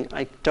saying,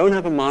 I don't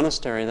have a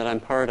monastery that I'm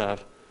part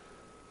of,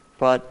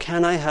 but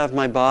can I have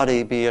my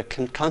body be a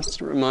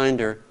constant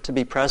reminder to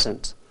be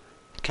present?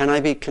 Can I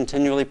be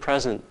continually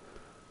present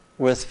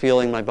with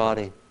feeling my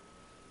body,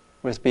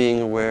 with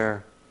being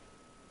aware?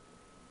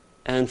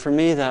 And for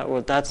me,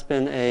 that's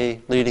been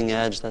a leading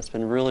edge. That's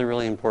been really,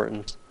 really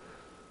important.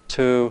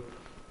 To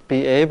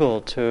be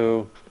able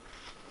to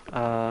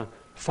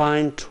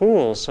find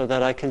tools so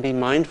that I can be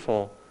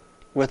mindful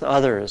with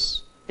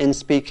others in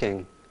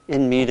speaking,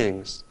 in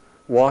meetings,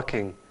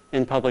 walking,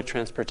 in public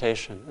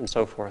transportation, and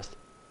so forth.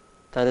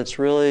 That it's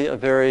really a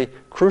very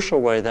crucial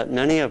way that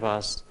many of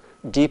us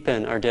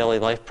deepen our daily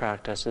life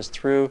practice is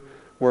through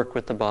work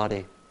with the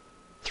body,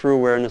 through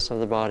awareness of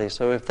the body.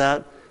 So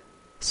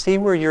see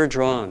where you're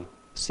drawn,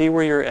 see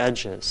where your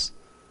edge is,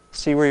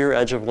 see where your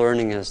edge of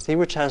learning is, see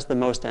which has the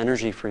most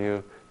energy for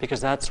you,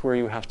 because that's where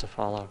you have to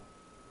follow.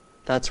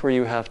 That's where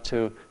you have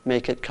to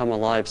make it come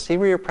alive. See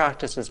where your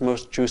practice is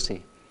most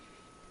juicy.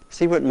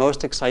 See what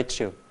most excites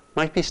you.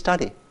 Might be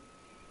study.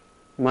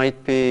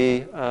 Might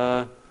be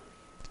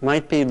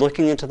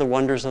looking into the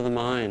wonders of the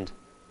mind.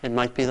 It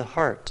might be the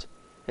heart.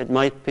 It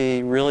might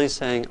be really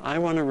saying, I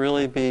want to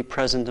really be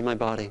present in my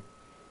body.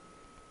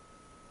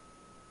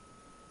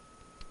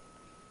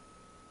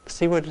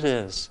 See what it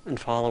is and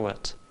follow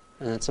it.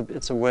 And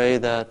it's a way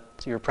that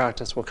your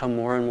practice will come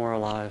more and more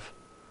alive.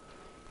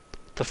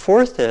 The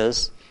fourth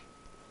is,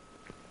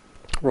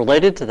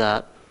 related to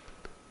that,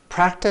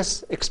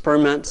 practice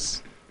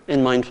experiments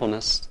in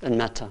mindfulness and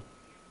metta.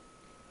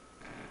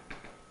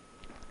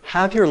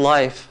 have your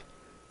life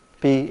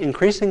be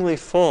increasingly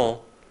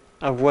full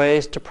of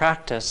ways to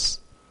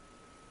practice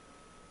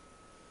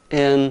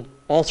in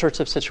all sorts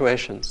of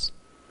situations.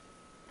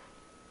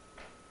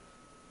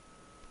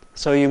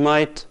 So you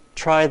might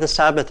try the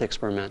Sabbath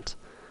experiment.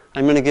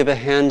 I'm going to give a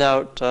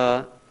handout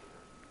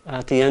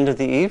at the end of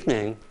the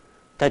evening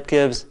that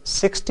gives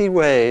 60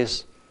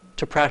 ways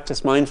to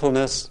practice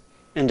mindfulness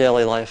in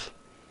daily life.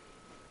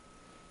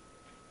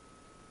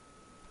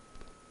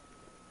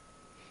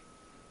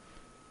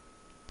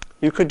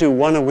 You could do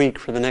one a week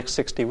for the next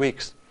 60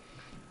 weeks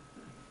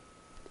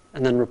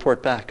and then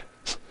report back.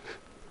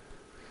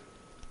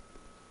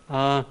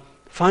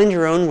 Find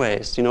your own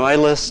ways. I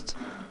list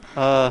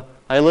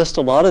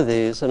a lot of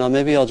these, and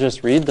maybe I'll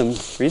just read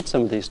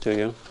some of these to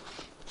you.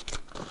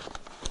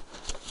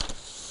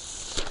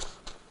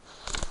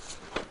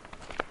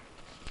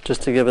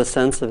 Just to give a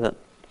sense of it.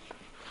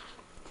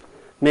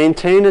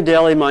 Maintain a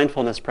daily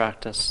mindfulness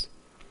practice.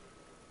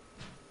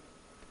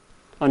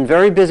 On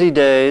very busy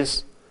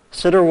days,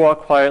 sit or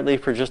walk quietly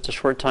for just a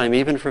short time,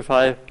 even for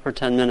 5 or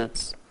 10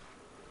 minutes.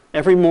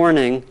 Every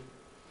morning,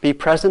 be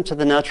present to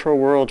the natural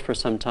world for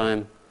some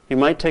time. You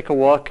might take a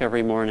walk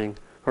every morning,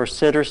 or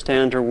sit or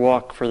stand or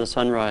walk for the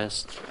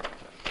sunrise.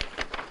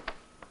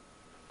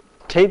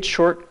 Take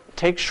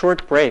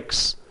short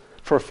breaks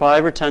for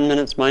 5 or 10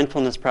 minutes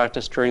mindfulness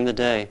practice during the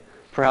day,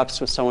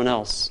 perhaps with someone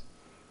else.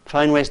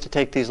 Find ways to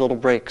take these little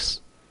breaks.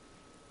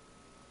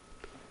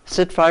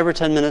 Sit 5 or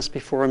 10 minutes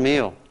before a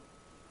meal.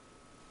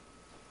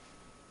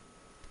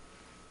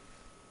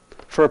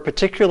 For a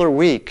particular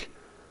week,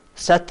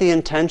 set the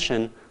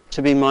intention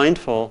to be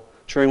mindful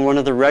during one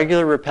of the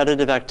regular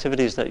repetitive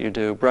activities that you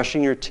do: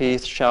 brushing your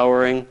teeth,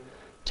 showering,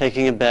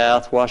 taking a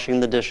bath, washing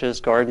the dishes,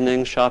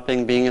 gardening,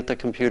 shopping, being at the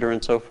computer,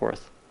 and so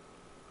forth.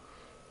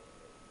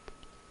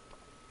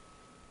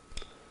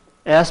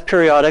 Ask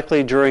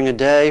periodically during a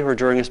day or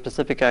during a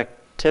specific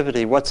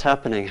activity, what's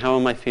happening? How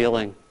am I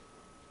feeling?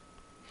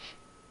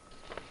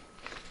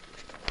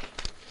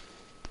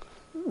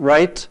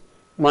 Write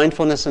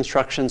mindfulness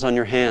instructions on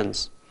your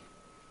hands.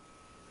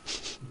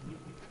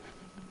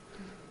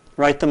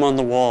 Write them on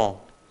the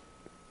wall.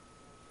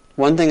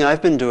 One thing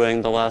I've been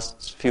doing the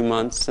last few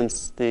months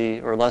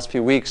last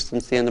few weeks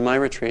since the end of my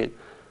retreat,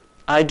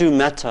 I do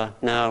metta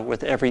now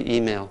with every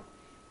email.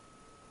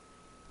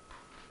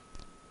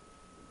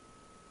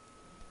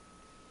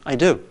 I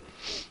do.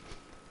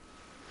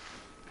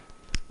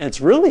 It's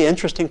really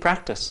interesting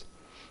practice.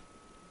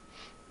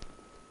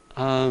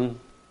 I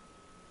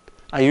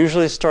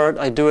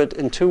do it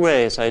in 2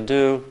 ways.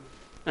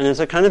 And it's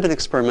a kind of an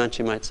experiment,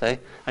 you might say.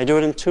 I do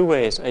it in 2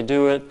 ways.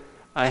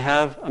 I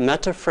have a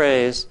metta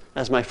phrase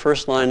as my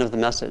first line of the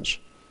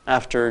message,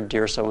 after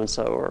dear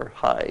so-and-so or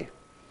hi,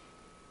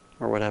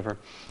 or whatever.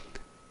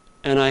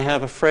 And I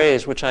have a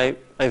phrase which I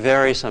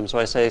vary some. So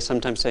I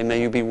sometimes say,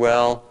 may you be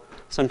well.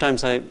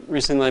 Sometimes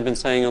recently I've been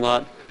saying a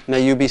lot,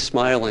 may you be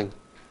smiling.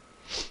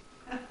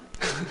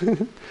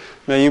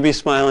 May you be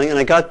smiling. And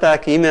I got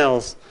back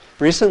emails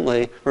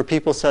recently where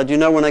people said,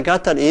 when I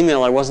got that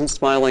email I wasn't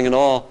smiling at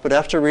all, but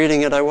after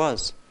reading it I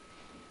was.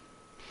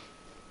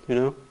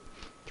 In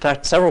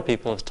fact, several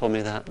people have told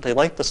me that. They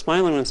like the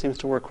smiling one, seems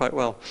to work quite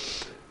well.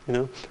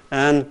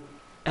 And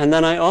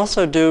then I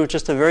also do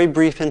just a very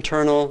brief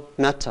internal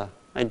metta.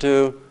 I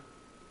do,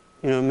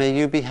 may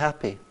you be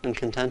happy and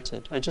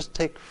contented. I just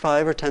take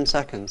 5 or 10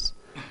 seconds.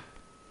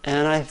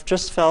 And I've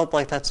just felt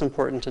like that's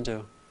important to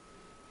do.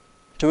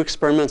 Do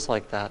experiments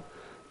like that.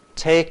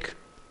 Take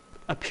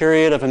a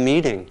period of a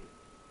meeting.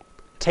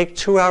 Take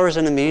 2 hours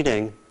in a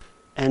meeting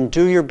and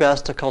do your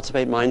best to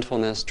cultivate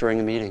mindfulness during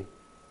a meeting.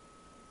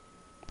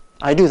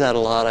 I do that a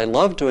lot. I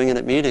love doing it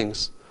at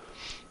meetings.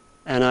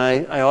 And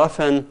I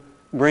often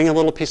bring a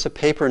little piece of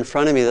paper in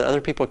front of me that other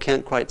people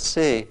can't quite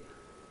see.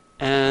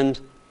 And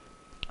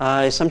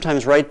I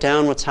sometimes write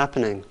down what's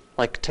happening.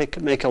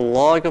 Make a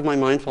log of my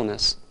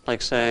mindfulness.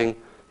 Like saying,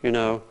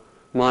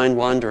 mind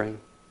wandering.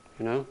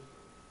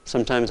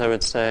 Sometimes I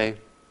would say,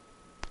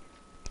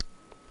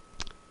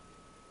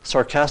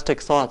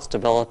 sarcastic thoughts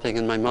developing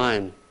in my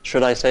mind.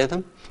 Should I say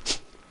them?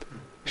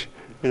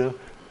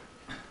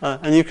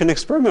 And you can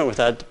experiment with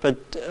that, but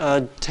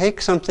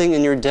take something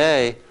in your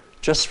day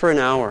just for an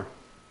hour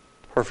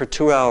or for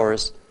 2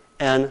 hours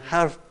and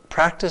have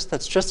practice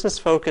that's just as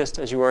focused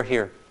as you are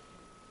here.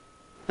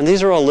 And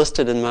these are all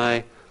listed in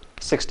my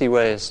 60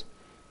 ways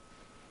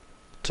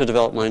to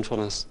develop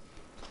mindfulness.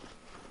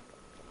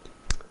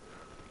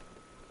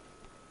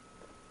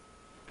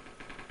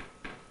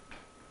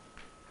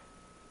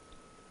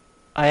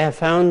 I have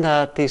found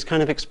that these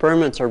kind of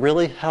experiments are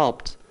really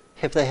helped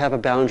if they have a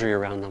boundary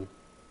around them.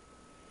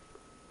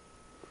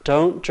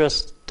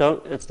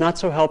 It's not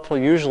so helpful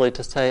usually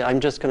to say, I'm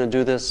just going to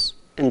do this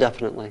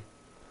indefinitely.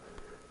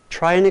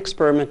 Try an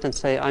experiment and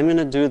say, I'm going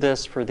to do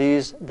this for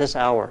this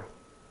hour,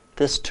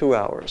 this 2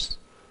 hours.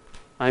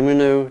 I'm going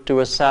to do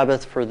a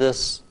Sabbath for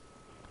this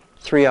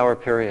 3-hour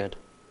period.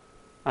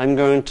 I'm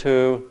going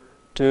to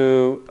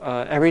do,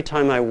 every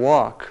time I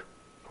walk,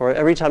 or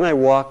every time I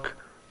walk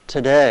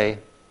today,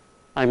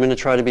 I'm going to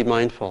try to be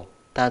mindful.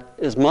 That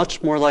is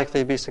much more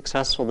likely to be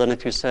successful than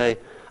if you say,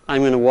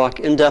 I'm going to walk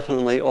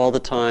indefinitely all the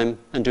time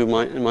and do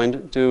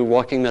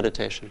walking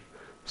meditation.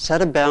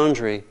 Set a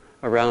boundary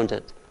around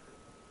it.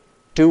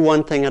 Do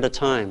one thing at a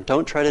time.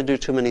 Don't try to do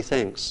too many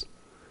things.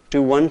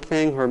 Do one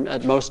thing or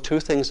at most two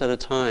things at a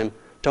time.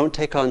 Don't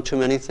take on too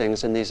many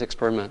things in these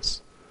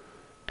experiments.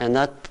 And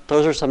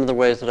those are some of the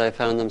ways that I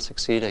found them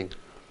succeeding.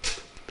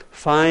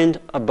 Find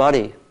a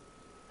buddy.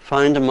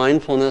 Find a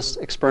mindfulness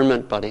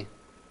experiment buddy.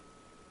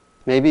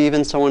 Maybe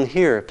even someone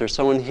here. If there's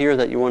someone here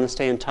that you want to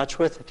stay in touch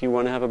with, if you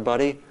want to have a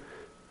buddy,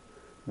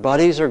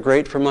 buddies are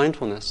great for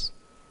mindfulness.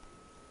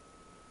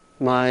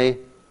 My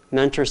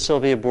mentor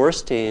Sylvia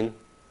Borstein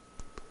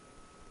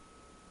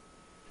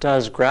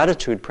does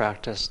gratitude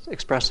practice,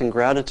 expressing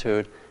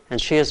gratitude,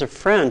 and she has a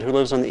friend who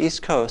lives on the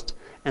East Coast,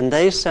 and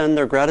they send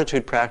their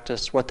gratitude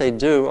practice, what they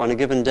do on a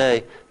given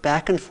day,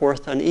 back and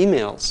forth on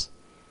emails.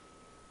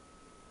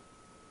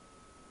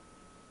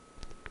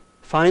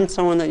 Find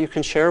someone that you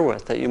can share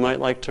with, that you might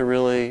like to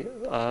really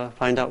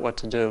find out what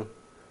to do,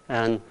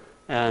 and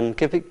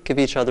give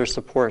each other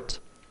support.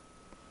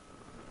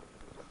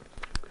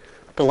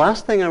 The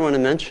last thing I want to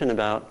mention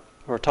about,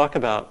 or talk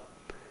about,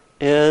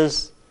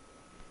 is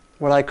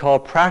what I call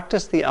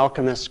practice the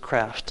alchemist's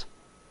craft.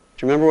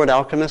 Do you remember what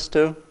alchemists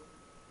do?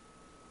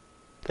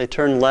 They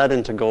turn lead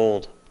into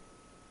gold.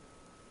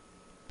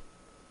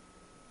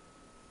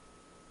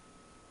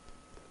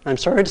 I'm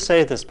sorry to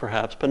say this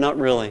perhaps, but not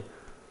really,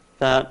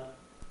 that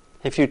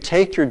if you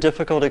take your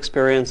difficult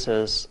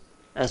experiences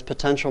as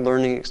potential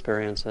learning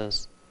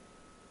experiences,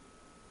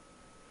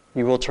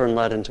 you will turn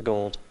lead into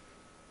gold.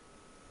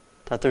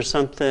 That there's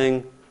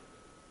something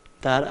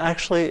that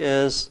actually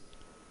is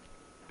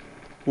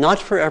not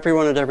for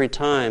everyone at every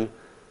time,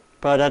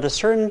 but at a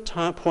certain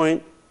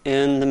point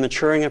in the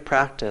maturing of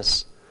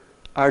practice,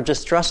 our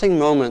distressing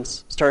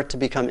moments start to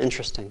become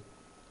interesting.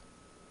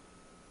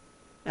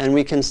 And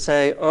we can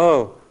say,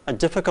 oh, a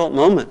difficult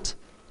moment,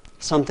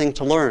 something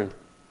to learn.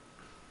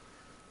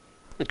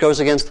 It goes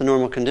against the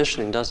normal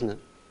conditioning, doesn't it?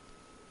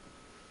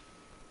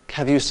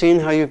 Have you seen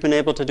how you've been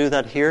able to do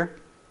that here?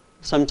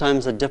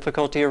 Sometimes a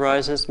difficulty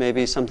arises,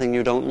 maybe something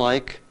you don't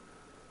like.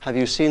 Have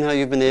you seen how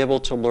you've been able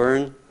to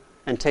learn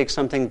and take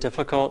something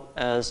difficult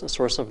as a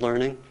source of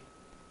learning?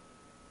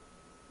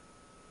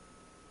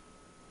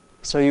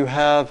 So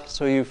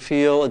you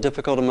feel a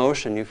difficult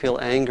emotion, you feel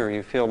anger,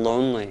 you feel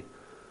lonely,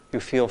 you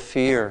feel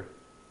fear.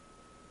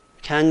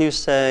 Can you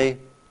say,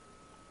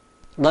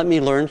 let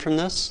me learn from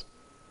this?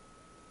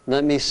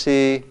 Let me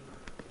see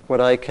what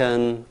I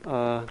can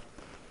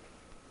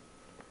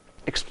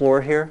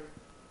explore here?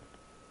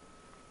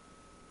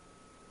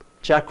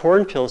 Jack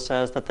Kornfield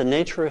says that the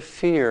nature of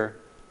fear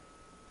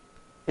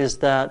is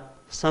that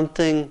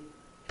something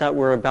that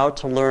we're about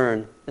to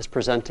learn is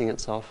presenting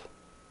itself.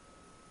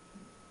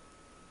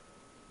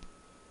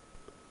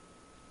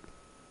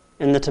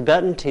 In the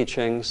Tibetan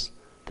teachings,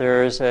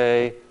 there is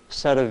a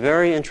set of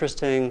very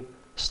interesting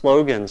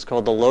slogans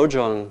called the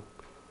Lojong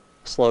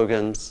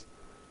slogans.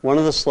 One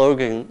of the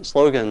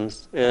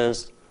slogans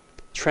is,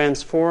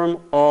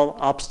 transform all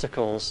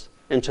obstacles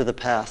into the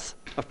path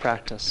of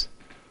practice.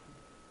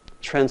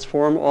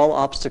 Transform all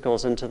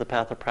obstacles into the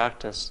path of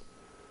practice.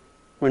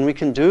 When we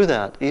can do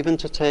that, even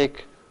to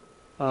take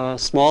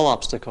small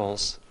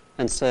obstacles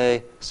and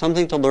say,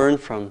 something to learn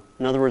from.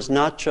 In other words,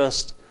 not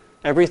just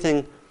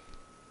everything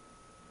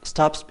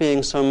stops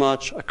being so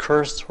much a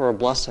curse or a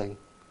blessing,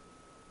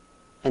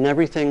 and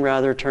everything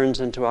rather turns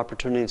into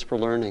opportunities for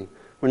learning.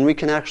 When we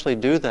can actually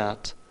do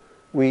that,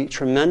 we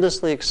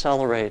tremendously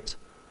accelerate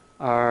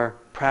our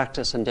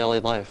practice in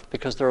daily life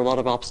because there are a lot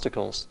of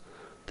obstacles.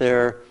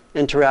 There are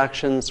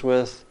interactions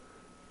with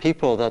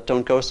people that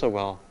don't go so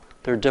well.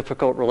 There are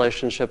difficult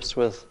relationships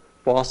with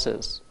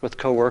bosses, with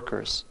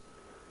coworkers.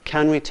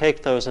 Can we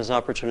take those as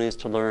opportunities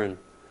to learn?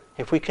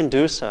 If we can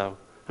do so,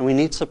 and we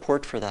need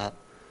support for that,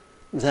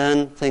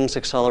 then things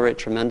accelerate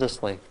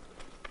tremendously.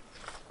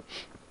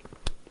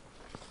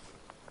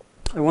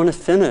 I want to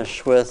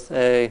finish with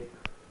a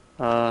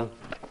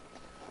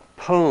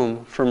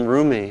poem from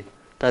Rumi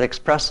that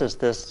expresses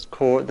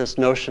this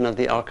notion of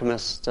the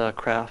alchemist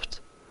craft,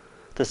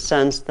 the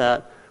sense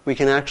that we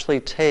can actually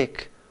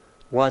take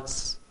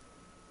what's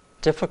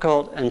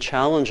difficult and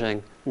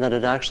challenging, and that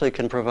it actually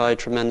can provide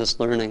tremendous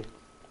learning.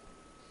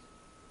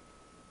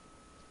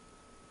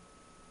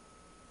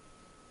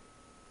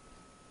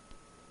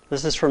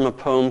 This is from a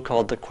poem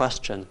called The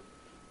Question,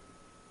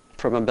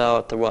 from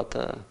about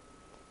the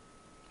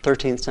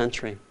 13th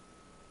century.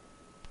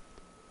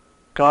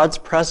 God's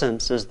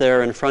presence is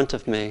there in front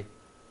of me,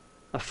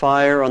 a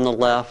fire on the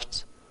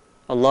left,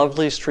 a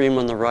lovely stream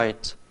on the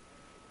right.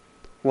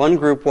 One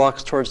group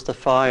walks towards the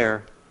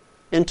fire,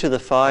 into the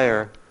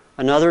fire,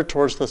 another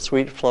towards the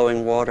sweet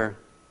flowing water.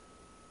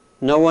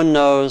 No one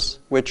knows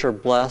which are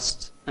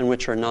blessed and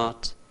which are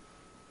not.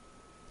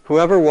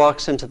 Whoever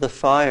walks into the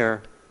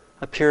fire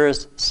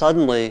appears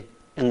suddenly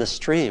in the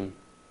stream.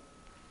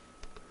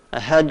 A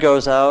head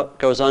goes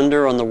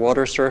under on the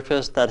water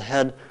surface. That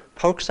head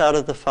pokes out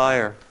of the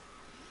fire.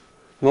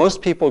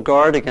 Most people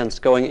guard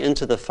against going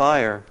into the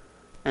fire,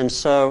 and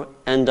so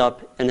end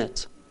up in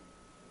it.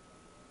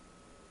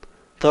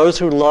 Those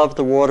who love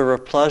the water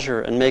of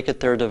pleasure and make it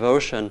their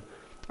devotion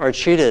are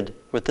cheated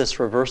with this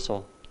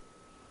reversal.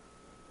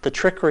 The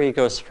trickery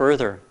goes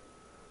further.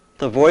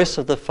 The voice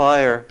of the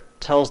fire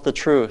tells the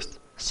truth,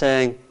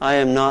 saying, I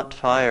am not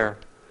fire,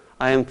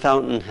 I am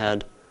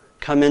fountainhead.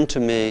 Come into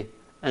me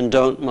and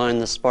don't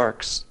mind the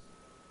sparks.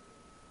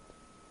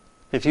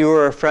 If you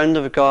are a friend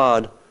of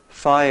God,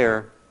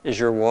 fire is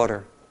your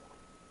water.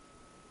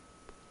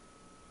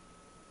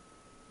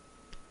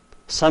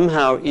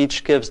 Somehow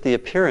each gives the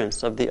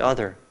appearance of the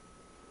other.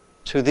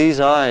 To these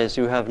eyes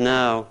you have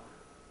now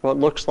what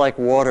looks like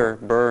water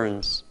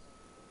burns.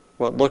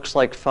 What looks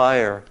like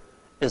fire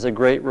is a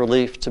great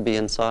relief to be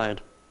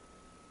inside.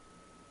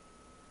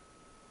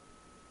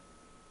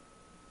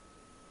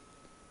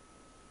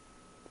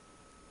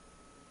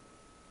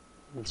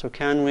 And so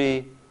can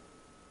we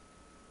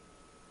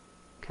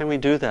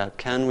do that?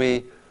 Can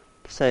we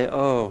say,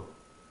 oh,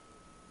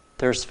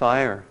 there's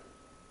fire.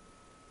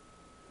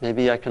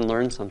 Maybe I can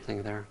learn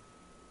something there.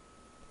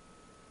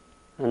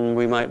 And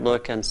we might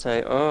look and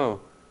say,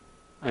 oh,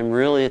 I'm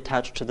really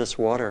attached to this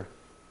water.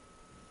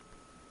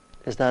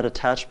 Is that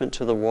attachment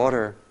to the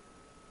water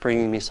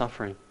bringing me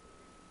suffering?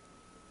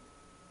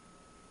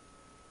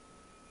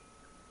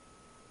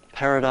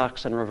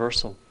 Paradox and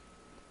reversal.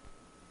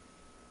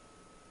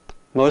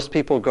 Most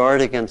people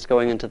guard against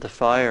going into the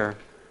fire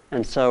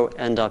and so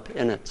end up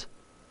in it.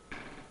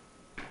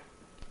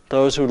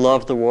 Those who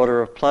love the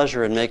water of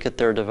pleasure and make it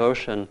their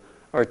devotion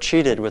are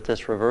cheated with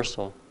this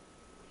reversal.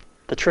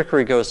 The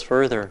trickery goes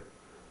further.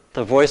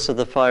 The voice of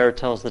the fire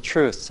tells the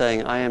truth,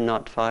 saying, I am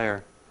not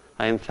fire,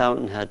 I am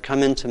fountainhead.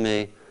 Come into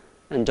me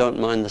and don't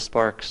mind the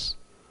sparks.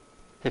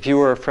 If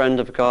you are a friend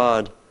of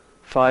God,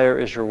 fire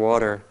is your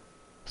water.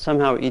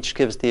 Somehow each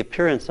gives the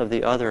appearance of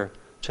the other.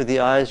 To the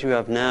eyes you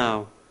have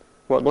now,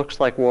 what looks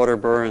like water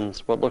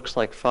burns, what looks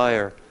like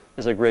fire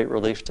is a great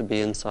relief to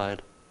be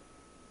inside.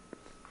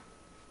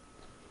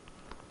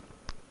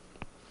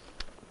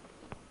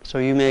 So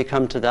you may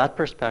come to that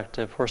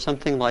perspective or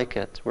something like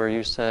it, where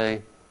you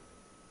say,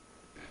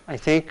 I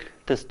think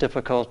this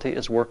difficulty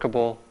is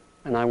workable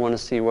and I want to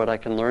see what I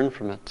can learn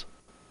from it.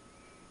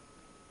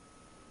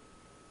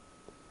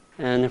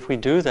 And if we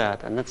do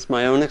that, and that's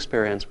my own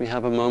experience, we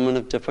have a moment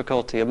of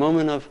difficulty, a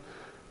moment of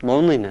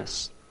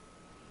loneliness,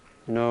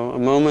 a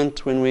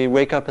moment when we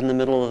wake up in the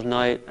middle of the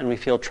night and we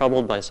feel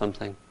troubled by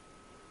something.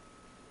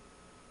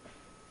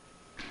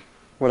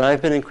 What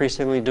I've been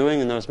increasingly doing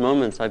in those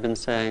moments, I've been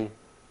saying,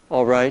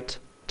 all right,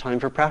 time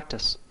for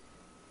practice.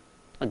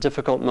 A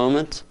difficult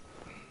moment,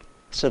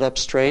 sit up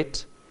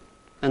straight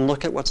and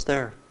look at what's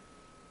there.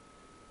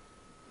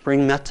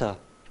 Bring metta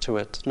to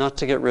it, not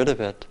to get rid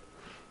of it,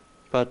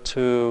 but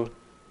to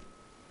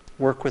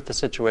work with the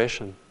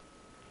situation.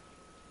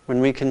 When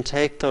we can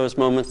take those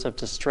moments of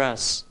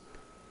distress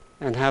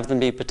and have them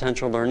be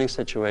potential learning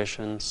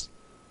situations,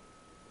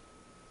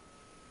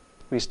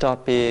 we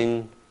stop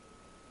being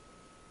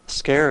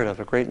scared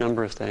of a great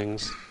number of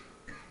things,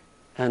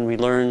 and we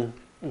learn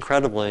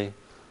incredibly,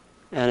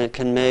 and it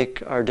can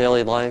make our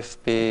daily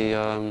life be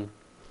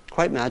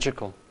quite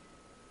magical.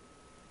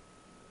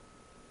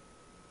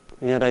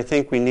 And yet I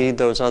think we need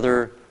those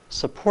other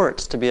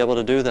supports to be able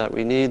to do that.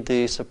 We need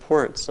the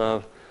supports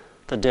of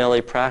the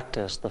daily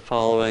practice, the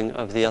following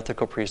of the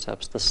ethical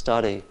precepts, the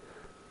study,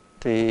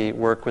 the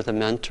work with a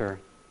mentor,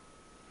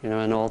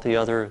 and all the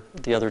other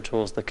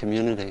tools, the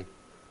community.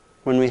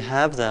 When we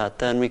have that,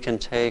 then we can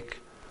take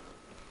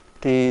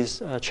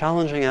these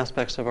challenging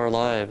aspects of our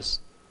lives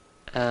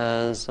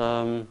as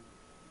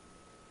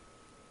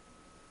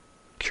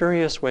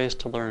curious ways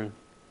to learn.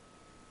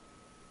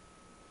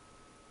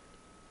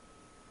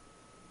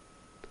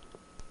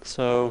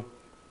 So,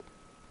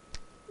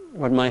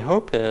 what my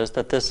hope is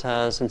that this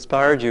has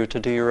inspired you to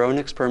do your own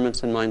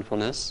experiments in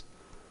mindfulness,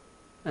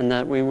 and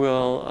that we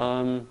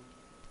will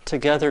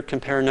together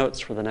compare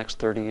notes for the next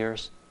 30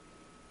 years.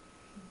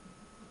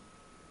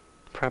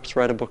 Perhaps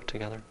write a book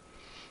together.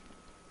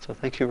 So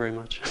thank you very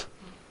much.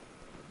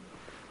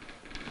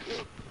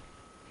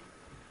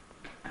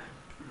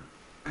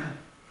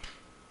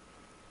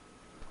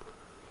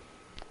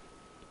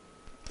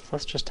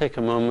 Let's just take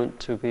a moment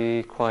to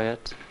be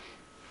quiet.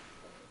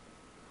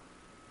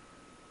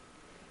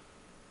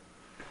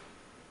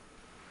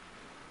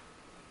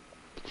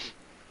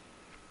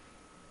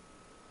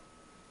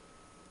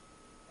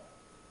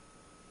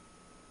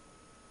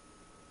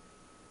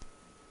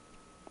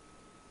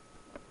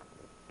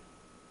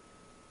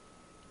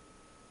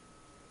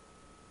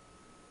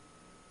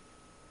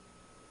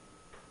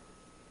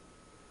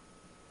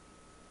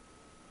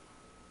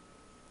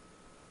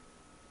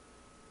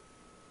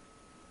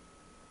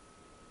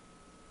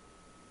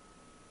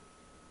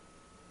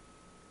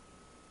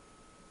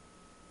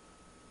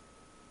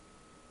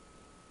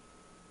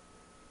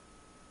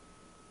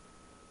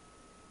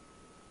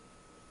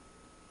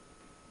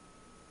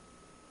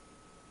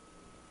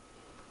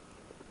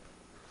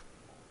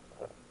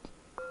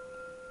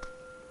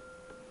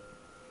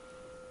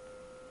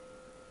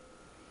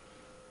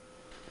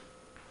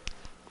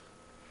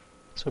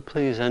 So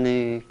please,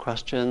 any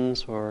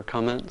questions or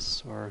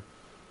comments or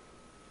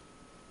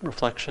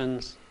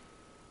reflections,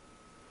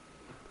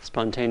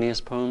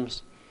 spontaneous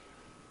poems?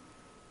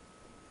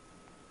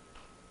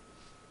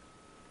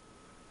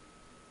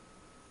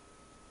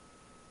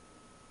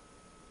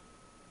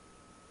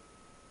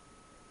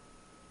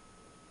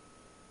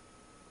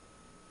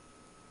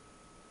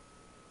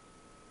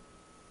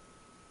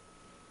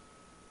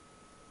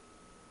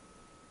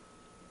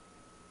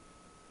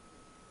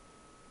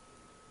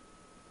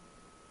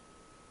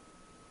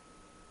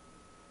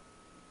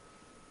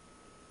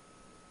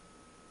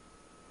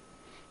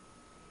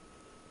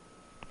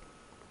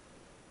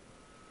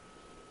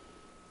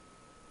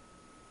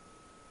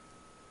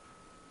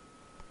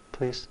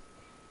 Please.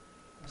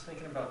 I was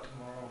thinking about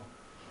tomorrow.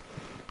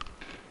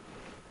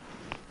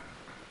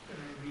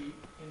 Maybe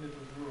end of the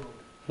world.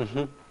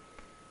 Mm-hmm.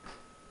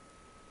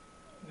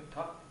 The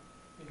top,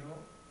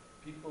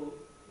 people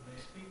when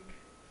they speak,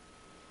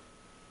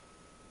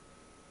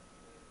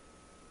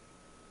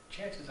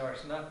 chances are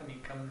it's not going to be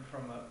coming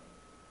from a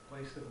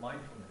place of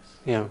mindfulness.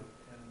 Yeah.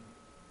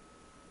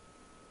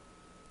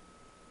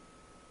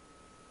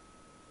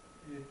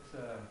 And it's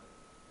I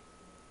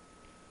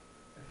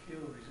feel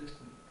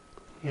resistant.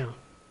 Yeah.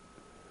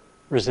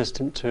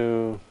 Resistant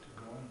to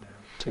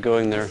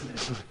going there.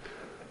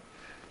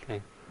 Okay.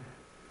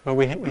 Well,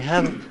 we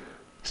have.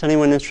 Is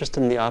anyone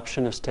interested in the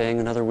option of staying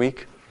another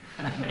week?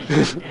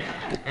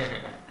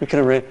 We can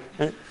arrange.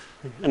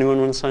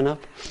 Anyone want to sign up?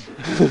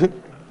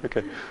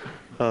 Okay.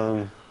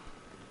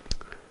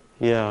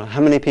 Yeah. How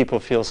many people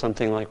feel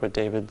something like what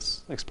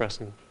David's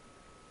expressing?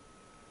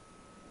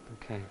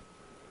 Okay.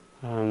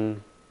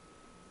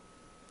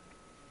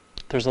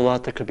 There's a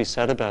lot that could be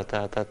said about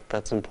that.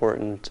 That's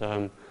important.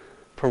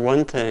 For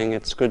one thing,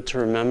 it's good to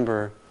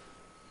remember.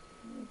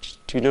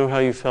 Do you know how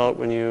you felt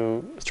when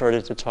you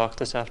started to talk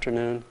this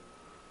afternoon?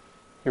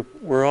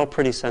 We're all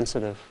pretty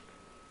sensitive.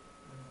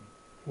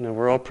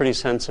 We're all pretty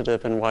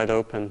sensitive and wide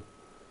open.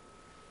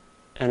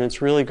 And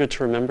it's really good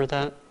to remember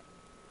that.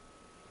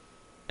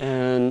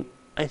 And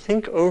I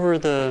think over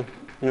the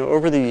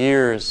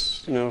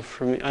years,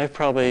 for me, I've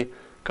probably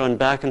gone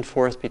back and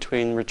forth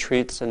between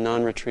retreats and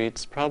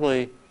non-retreats,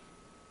 probably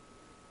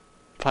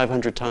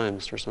 500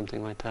 times or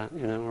something like that,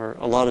 or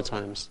a lot of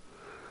times.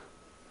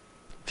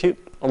 A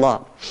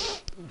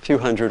few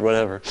hundred,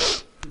 whatever.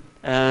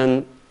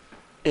 And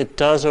it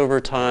does over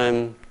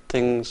time,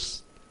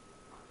 there's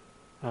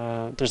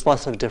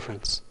less of a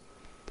difference.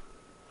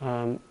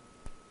 But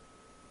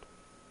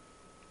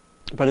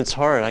it's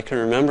hard. I can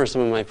remember some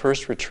of my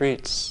first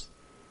retreats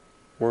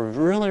were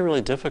really,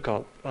 really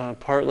difficult.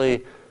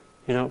 Partly,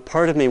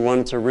 part of me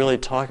wanted to really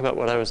talk about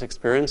what I was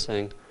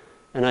experiencing,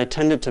 and I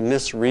tended to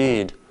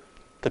misread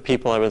the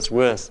people I was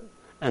with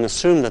and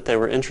assume that they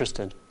were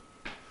interested.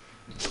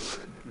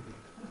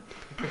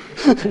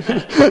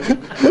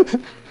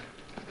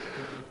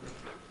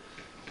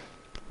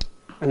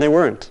 And they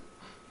weren't,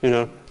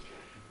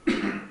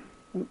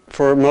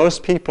 For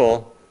most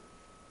people,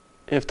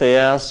 if they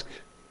ask,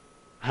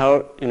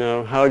 how'd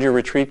your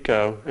retreat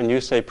go? And you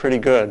say, pretty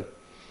good,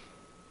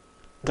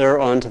 they're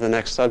on to the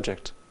next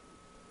subject.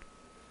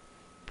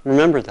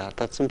 Remember that.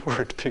 That's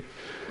important.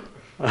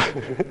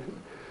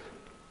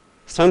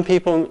 Some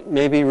people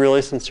may be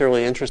really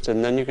sincerely interested,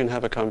 and then you can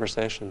have a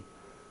conversation.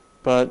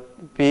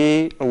 But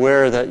be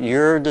aware that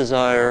your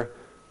desire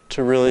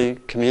to really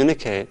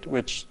communicate,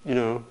 which,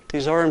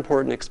 these are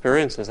important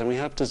experiences, and we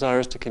have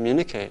desires to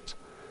communicate,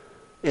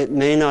 it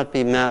may not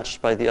be matched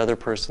by the other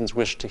person's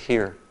wish to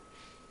hear.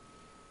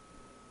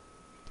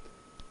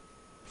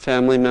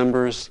 Family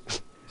members.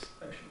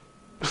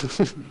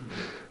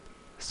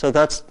 So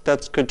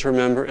that's good to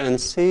remember,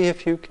 and see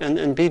if you can,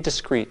 and be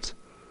discreet.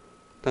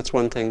 That's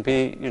one thing.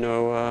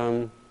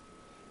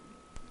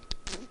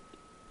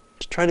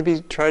 Try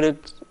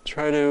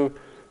to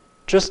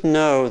just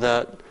know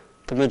that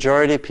the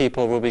majority of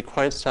people will be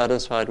quite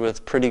satisfied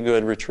with pretty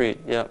good retreat.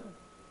 Yep,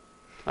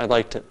 I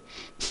liked it.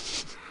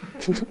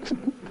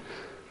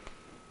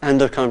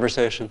 End of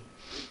conversation.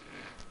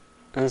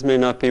 And this may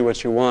not be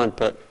what you want,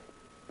 but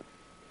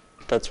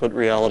that's what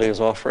reality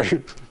is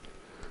offering.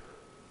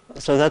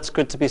 So that's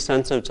good to be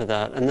sensitive to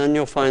that. And then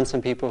you'll find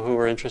some people who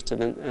are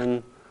interested in,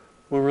 and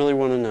will really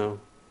want to know.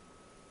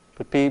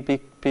 But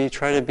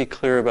try to be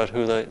clear about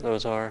who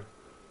those are.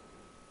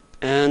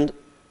 And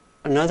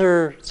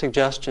another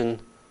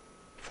suggestion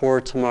for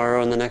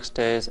tomorrow and the next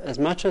days, as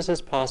much as is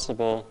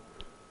possible,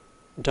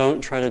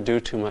 don't try to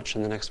do too much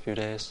in the next few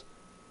days.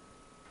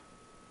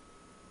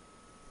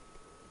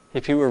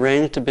 If you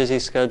arranged a busy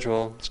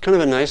schedule, it's kind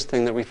of a nice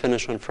thing that we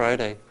finish on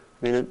Friday.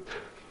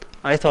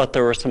 I thought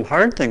there were some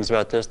hard things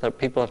about this, that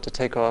people have to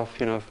take off,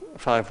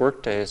 5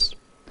 work days,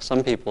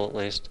 some people at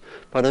least.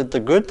 But the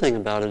good thing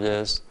about it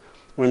is,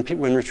 when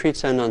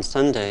retreats end on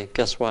Sunday,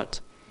 guess what?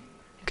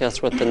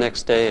 Guess what the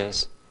next day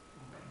is?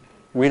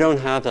 We don't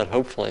have that,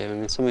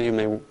 hopefully. Some of you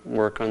may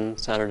work on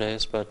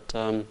Saturdays, but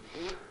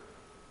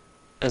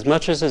as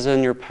much as is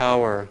in your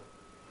power,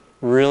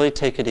 really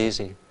take it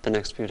easy the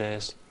next few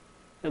days,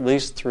 at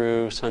least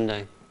through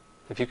Sunday.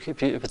 If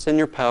it's in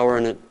your power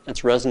and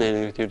it's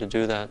resonating with you to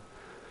do that,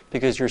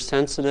 because you're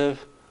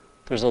sensitive,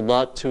 there's a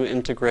lot to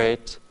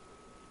integrate.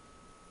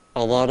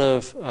 A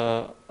large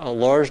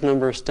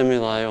number of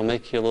stimuli will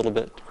make you a little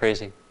bit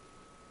crazy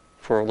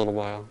for a little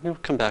while. You'll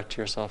come back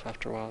to yourself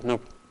after a while.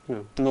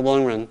 In the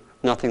long run,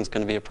 nothing's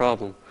going to be a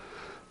problem.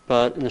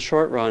 But in the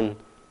short run,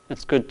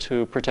 it's good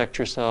to protect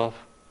yourself.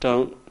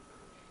 Don't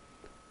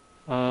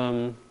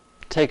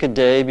take a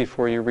day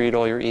before you read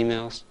all your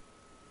emails,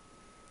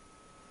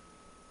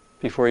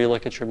 before you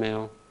look at your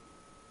mail.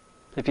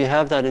 If you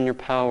have that in your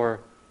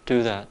power,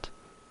 do that.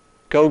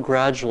 Go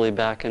gradually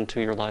back into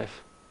your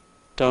life.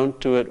 Don't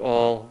do it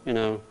all,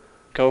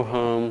 go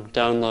home,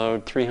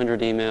 download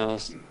 300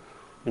 emails,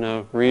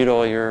 read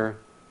all your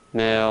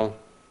mail,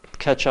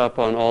 catch up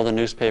on all the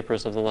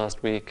newspapers of the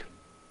last week.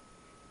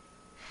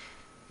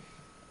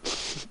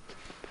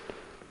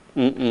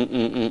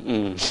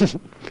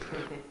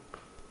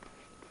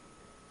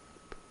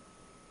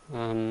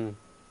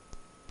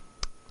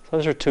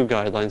 Those are two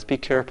guidelines. Be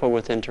careful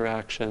with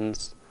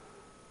interactions.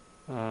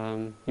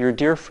 Your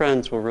dear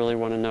friends will really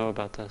want to know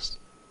about this.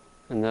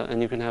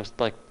 And you can have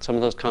some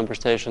of those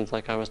conversations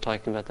like I was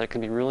talking about that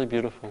can be really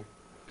beautiful.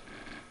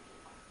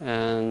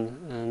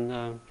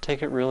 And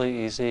take it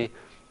really easy.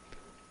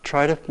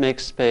 Try to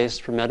make space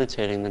for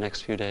meditating the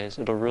next few days.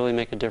 It'll really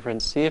make a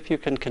difference. See if you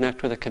can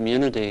connect with a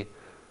community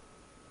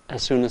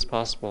as soon as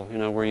possible,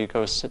 where you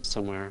go sit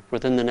somewhere,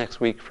 within the next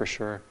week for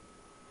sure,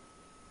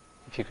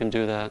 if you can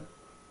do that.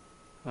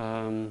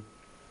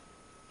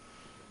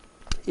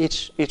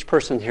 Each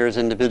person here is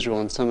individual,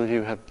 and some of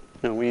you have,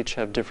 we each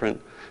have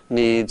different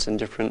needs and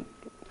different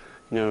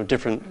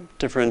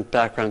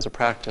backgrounds of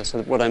practice.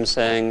 So what I'm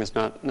saying is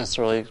not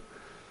necessarily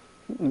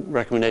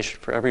recommendation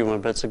for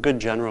everyone, but it's a good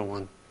general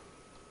one.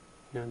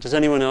 Does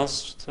anyone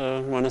else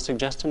want to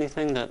suggest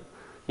anything that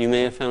you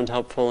may have found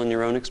helpful in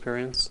your own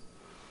experience?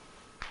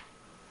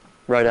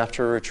 Right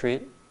after a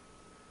retreat?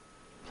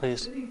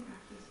 Please. Sitting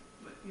practice,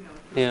 but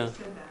Yeah. you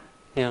said that.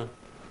 Yeah.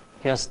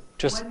 Yes,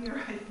 just... One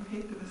year I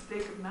made the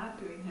mistake of not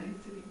doing any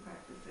sitting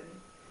practice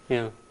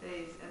any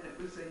days, and it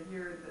was a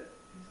year it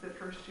was the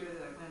first year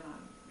that I went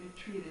on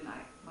retreat, and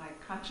my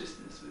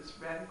consciousness was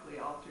radically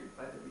altered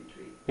by the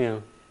retreat. Yeah.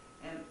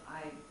 And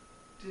I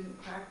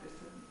didn't practice,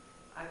 and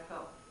I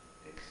felt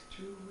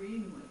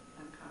extremely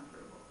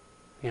uncomfortable.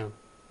 Yeah.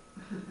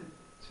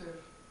 Sort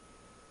of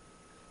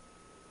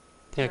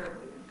Yeah. terribly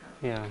uncomfortable.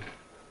 Yeah.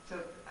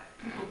 So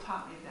people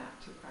taught me that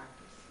to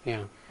practice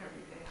Yeah.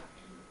 every day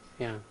afterwards.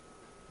 Yeah.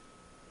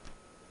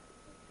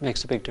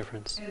 Makes a big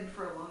difference. And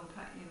for a long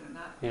time,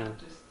 not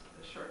just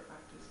a short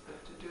practice,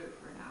 but to do it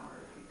for an hour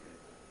if you could.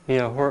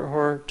 Yeah,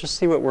 or just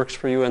see what works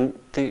for you. And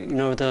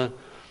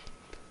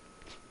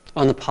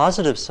on the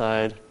positive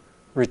side,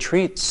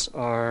 retreats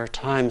are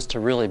times to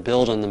really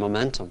build on the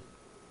momentum.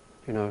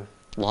 A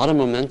lot of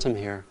momentum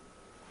here.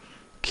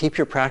 Keep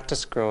your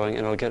practice growing,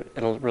 and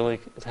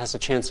it has a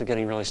chance of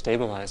getting really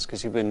stabilized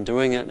because you've been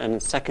doing it, and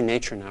it's second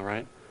nature now,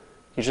 right?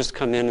 You just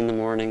come in the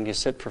morning, you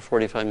sit for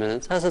 45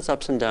 minutes. It has its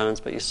ups and downs,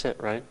 but you sit,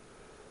 right?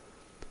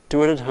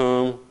 Do it at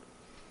home.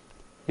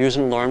 Use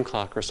an alarm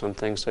clock or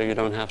something so you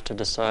don't have to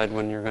decide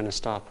when you're going to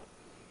stop.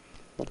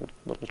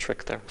 Little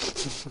trick there.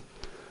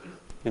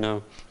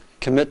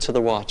 Commit to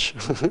the watch.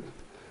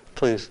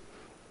 Please.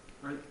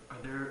 Are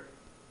there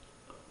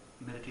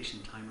meditation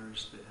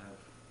timers that have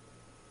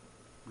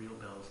real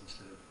bells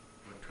instead of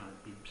electronic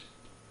beeps?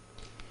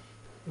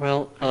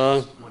 Well,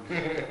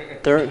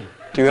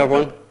 do you have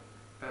one?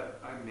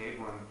 I made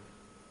one.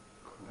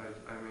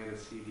 I made a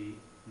CD.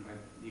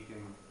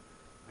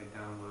 I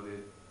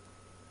downloaded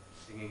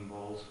singing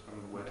bowls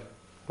from the web.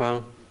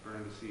 Wow.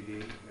 Burned the CD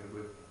and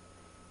with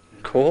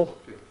Cool.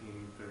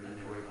 15, 30,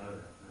 40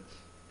 That's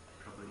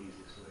probably the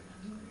easiest way.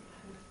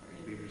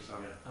 leave yourself.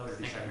 I was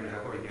 30 thinking seconds of at the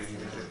recording beginning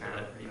these of just the for count.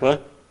 that reason. What?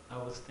 I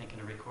was thinking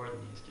of recording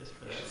these just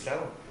for that reason.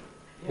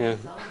 Yeah.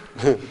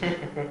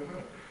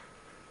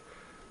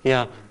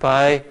 Yeah.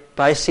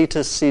 Buy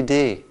Sita's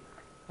CD.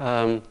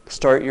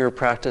 Start your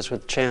practice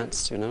with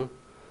chants.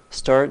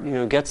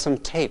 Get some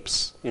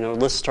tapes.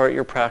 Let's start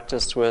your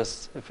practice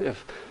with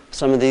if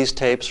some of these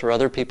tapes or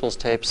other people's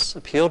tapes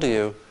appeal to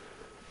you,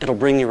 it'll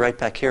bring you right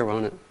back here,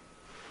 won't it?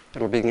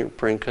 It'll bring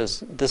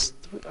because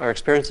our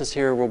experiences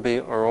here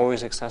are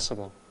always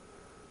accessible.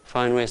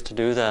 Find ways to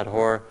do that.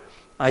 Or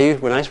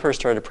when I first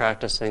started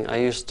practicing,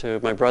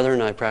 my brother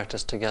and I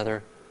practiced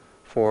together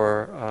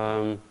for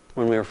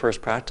when we were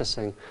first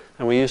practicing,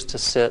 and we used to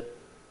sit,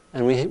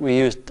 and we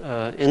used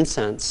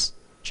incense.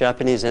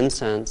 Japanese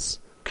incense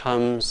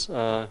comes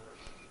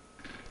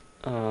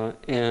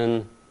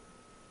in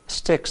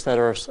sticks that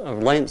are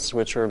of lengths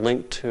which are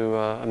linked to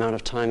amount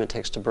of time it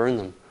takes to burn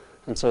them.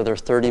 And so there are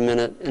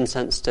 30-minute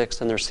incense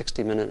sticks and there are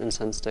 60-minute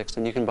incense sticks,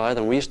 and you can buy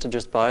them. We used to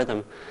just buy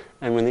them,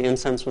 and when the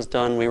incense was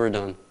done, we were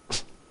done.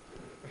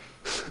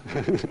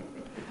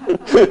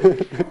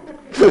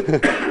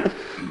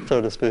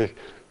 So to speak.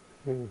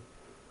 Is your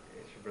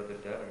brother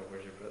dead, or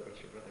what's your brother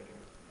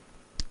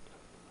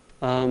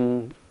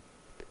doing?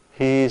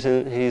 He's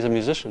a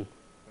musician,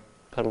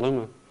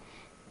 Petaluma.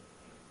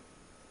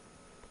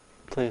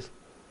 Please.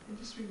 I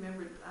just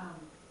remembered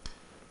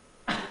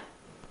the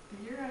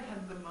year I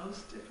had the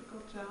most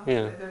difficult job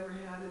Yeah. I've ever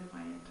had in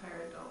my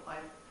entire adult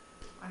life.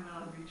 I went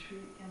on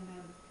retreat, and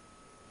then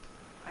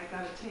I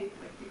got a tape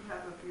like you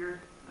have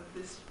of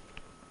this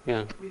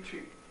Yeah.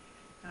 retreat,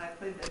 and I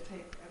played that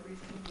tape every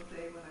single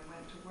day when I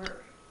went to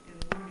work in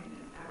the morning,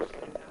 and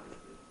actually that was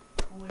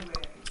the only way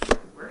I could get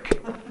to work.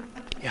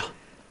 Yeah.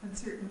 On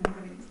certain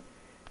mornings,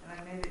 and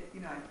I made it.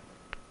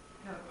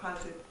 I had a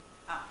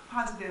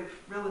positive,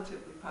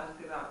 relatively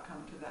positive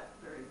outcome to that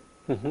very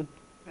Mm-hmm.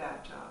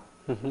 bad job.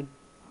 Mm-hmm.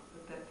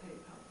 But that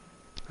tape helped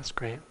me. That's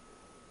great.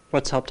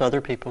 What's helped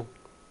other people?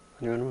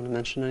 Anyone want to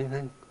mention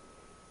anything?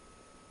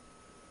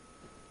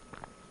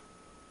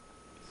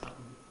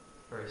 Something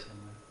very similar.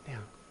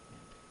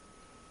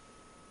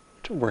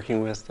 Yeah.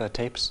 Working with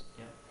tapes?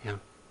 Yeah. Yeah.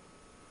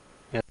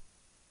 Yeah.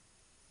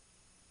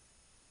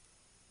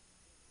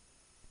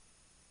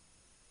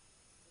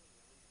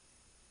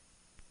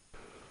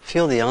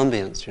 Feel the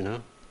ambience,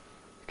 It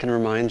can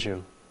remind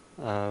you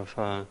of,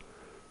 you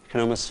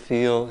can almost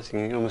feel, you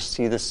can almost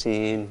see the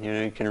scene,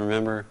 you can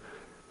remember,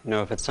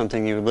 if it's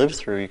something you lived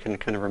through, you can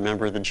kind of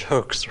remember the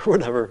jokes or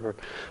whatever,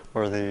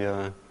 or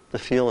the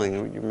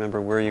feeling, you remember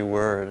where you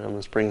were, it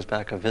almost brings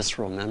back a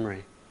visceral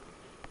memory.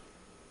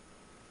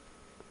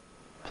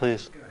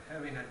 Please.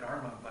 Having a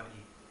Dharma buddy.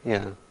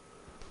 Yeah.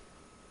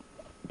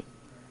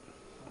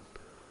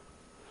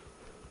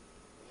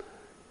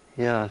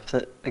 Yeah,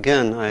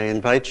 again, I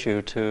invite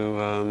you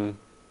to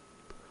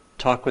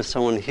talk with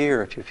someone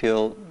here if you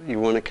feel you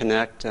want to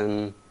connect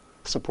and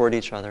support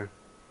each other.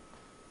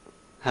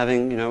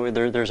 Having,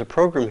 there's a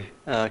program,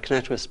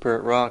 Connect with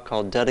Spirit Rock,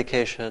 called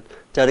Dedicated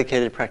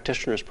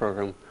Practitioners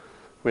Program,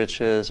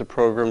 which is a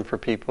program for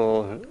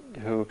people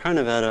who are kind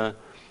of at a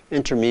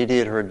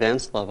intermediate or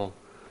advanced level.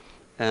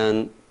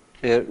 And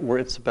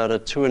it's about a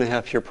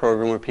 2.5-year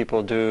program where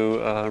people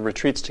do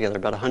retreats together.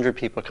 About 100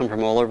 people come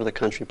from all over the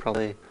country,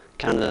 probably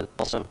Canada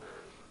also.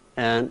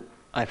 And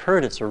I've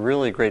heard it's a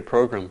really great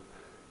program.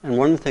 And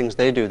one of the things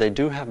they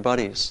do have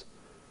buddies.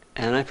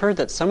 And I've heard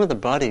that some of the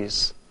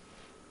buddies,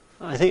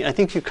 I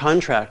think you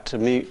contract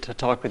to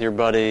talk with your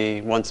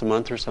buddy once a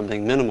month or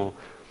something, minimal.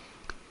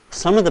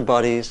 Some of the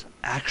buddies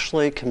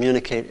actually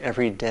communicate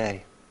every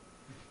day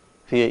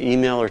via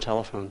email or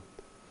telephone.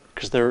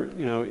 Because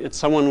it's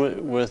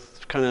someone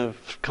with kind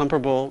of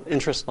comparable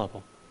interest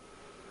level.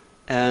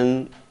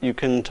 And you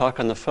can talk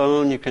on the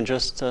phone, you can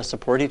just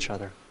support each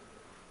other.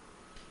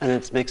 And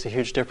it makes a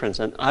huge difference.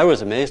 And I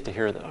was amazed to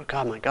hear that, oh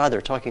God, my God,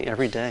 they're talking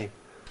every day.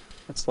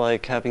 It's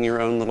like having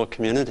your own little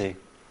community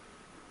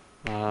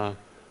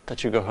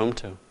that you go home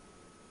to.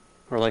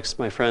 Or like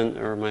my friend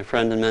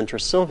and mentor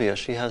Sylvia,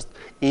 she has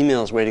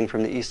emails waiting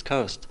from the East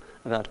Coast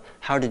about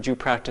how did you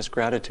practice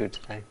gratitude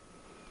today.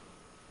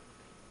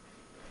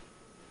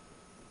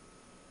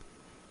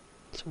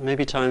 So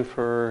maybe time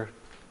for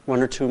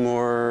one or two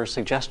more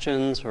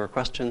suggestions or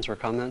questions or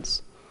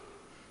comments.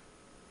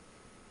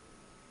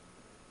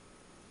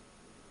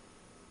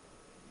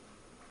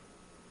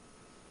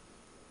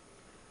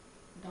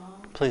 Don,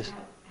 Please.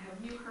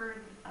 Have you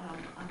heard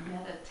a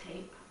metta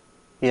tape?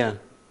 Yeah.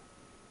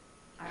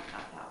 I've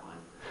got that one.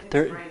 It's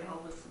There- great.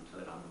 I'll listen to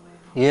it on the way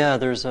home. Yeah,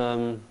 there's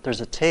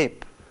a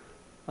tape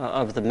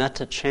of the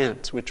metta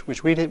chant,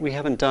 which we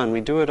haven't done.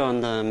 We do it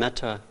on the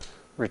metta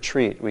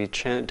retreat. We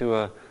do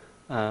a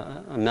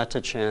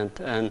metta chant,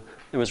 and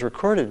it was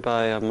recorded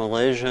by a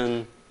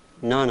Malaysian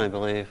nun, I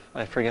believe.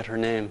 I forget her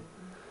name,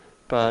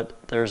 but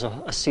there's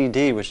a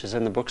CD which is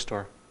in the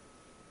bookstore.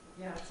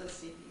 Yeah, it's a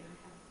CD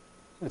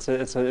I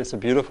have. It's a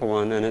beautiful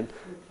one, and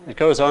it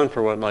goes on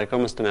for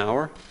almost an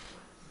hour,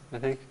 I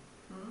think.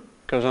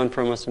 It goes on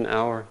for almost an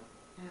hour.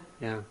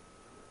 Yeah.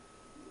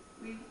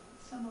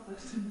 Some of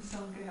us in the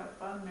Sangha have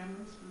fond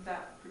memories of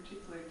that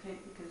particular tape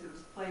because it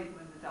was played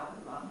when the Dalai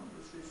Lama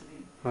was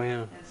visiting. Oh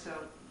yeah. And so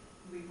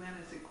we went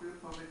as a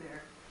group over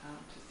there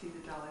to see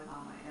the Dalai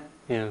Lama, and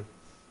Yeah.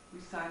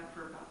 we saw him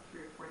for about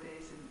 3 or 4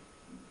 days, and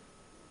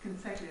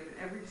consecutive,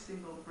 every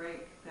single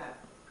break,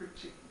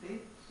 they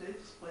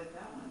just played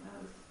that one. That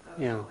was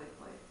Yeah. all they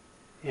played.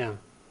 Yeah.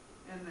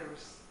 And there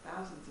was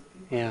thousands of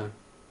people. Yeah.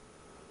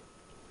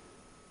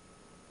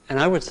 And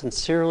I would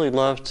sincerely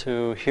love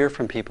to hear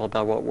from people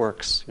about what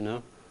works,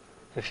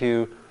 If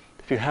you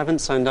haven't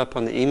signed up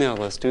on the email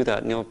list, do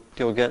that, and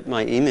you'll get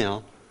my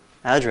email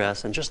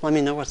address, and just let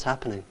me know what's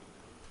happening.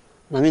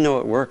 Let me know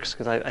what works,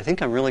 because I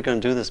think I'm really going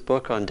to do this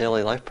book on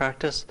daily life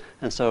practice,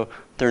 and so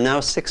there are now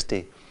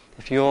 60.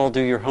 If you all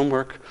do your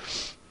homework,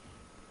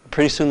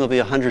 pretty soon there'll be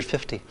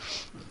 150.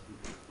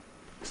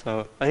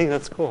 So I think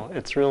that's cool.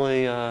 It's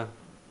really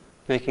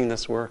making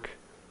this work.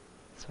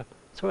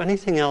 So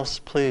anything else,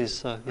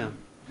 please? Yeah.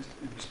 Just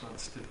in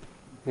response to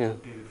Yeah.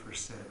 what David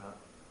first said about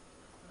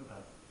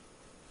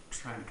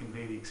trying to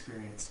convey the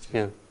experience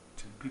Yeah.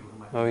 to people who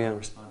might Oh, be yeah. more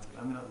responsive,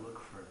 I'm going to look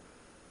for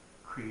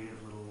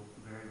creative little,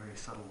 very, very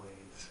subtle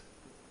ways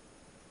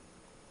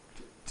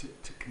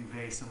to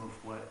convey some of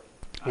what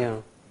Yeah.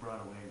 I've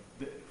brought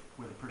away,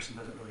 where the person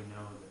doesn't really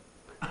know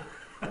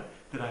that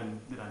that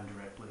I'm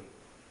directly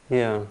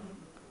Yeah.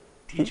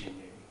 teaching,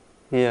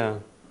 maybe. Yeah.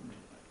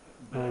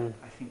 But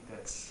I think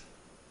that's...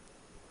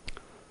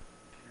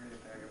 Carry a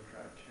bag of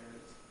dry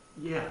cherries.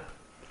 Yeah,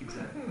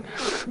 exactly.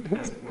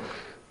 As it were.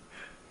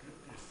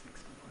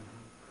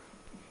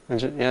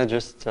 And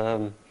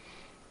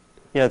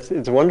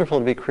it's wonderful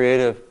to be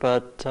creative,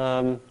 but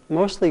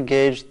mostly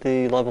gauge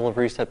the level of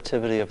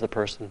receptivity of the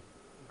person.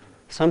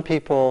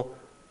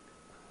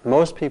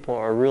 Most people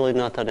are really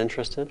not that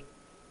interested.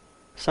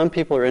 Some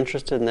people are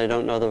interested and they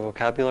don't know the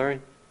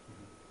vocabulary.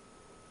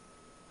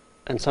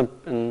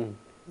 And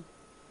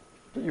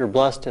you're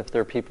blessed if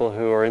there are people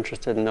who are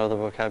interested and know the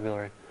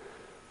vocabulary.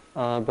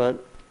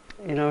 But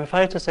if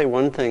I had to say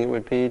one thing, it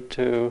would be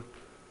to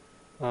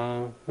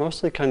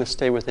mostly kind of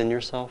stay within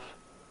yourself,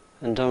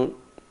 and don't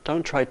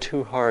try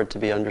too hard to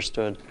be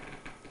understood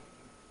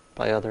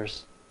by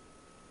others.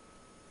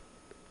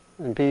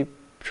 And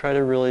try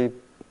to really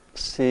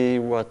see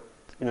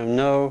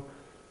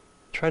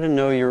try to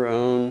know your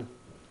own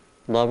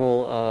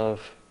level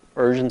of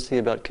urgency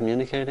about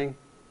communicating.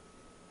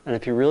 And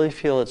if you really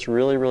feel it's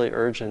really, really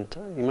urgent,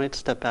 you might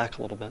step back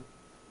a little bit.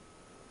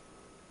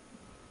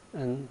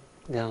 And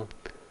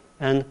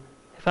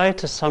if I had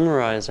to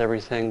summarize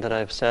everything that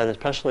I've said,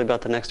 especially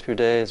about the next few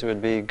days, it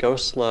would be go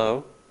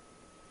slow,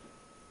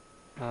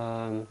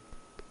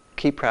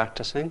 keep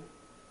practicing,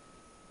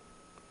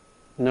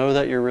 know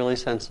that you're really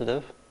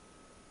sensitive,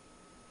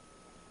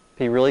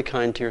 be really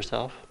kind to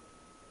yourself.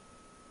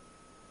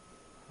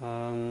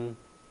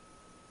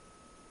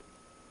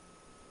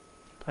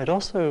 I'd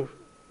also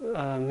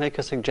make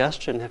a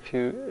suggestion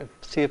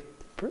see if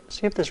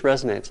this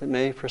resonates. It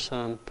may for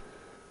some.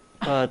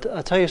 But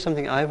I'll tell you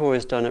something I've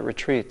always done at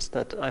retreats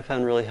that I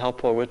found really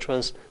helpful, which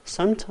was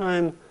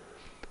sometime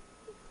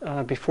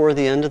before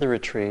the end of the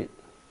retreat,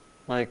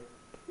 like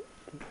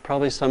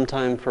probably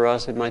sometime for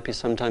us, it might be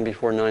sometime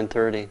before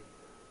 9:30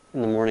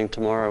 in the morning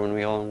tomorrow when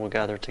we all will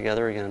gather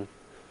together again.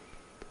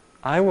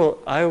 I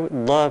would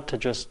love to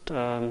just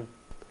kind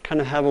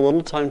of have a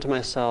little time to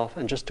myself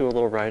and just do a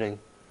little writing.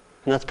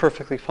 And that's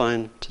perfectly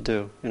fine to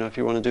do. If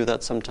you want to do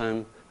that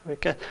sometime, I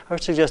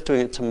would suggest doing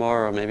it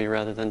tomorrow maybe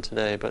rather than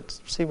today, but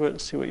see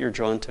what you're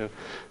drawn to.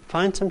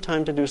 Find some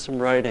time to do some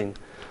writing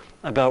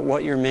about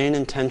what your main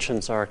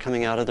intentions are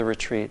coming out of the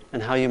retreat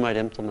and how you might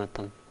implement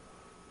them.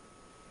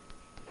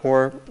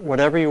 Or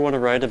whatever you want to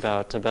write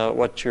about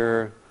what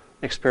your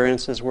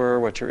experiences were,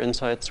 what your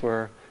insights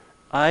were.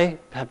 I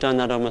have done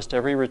that almost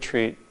every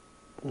retreat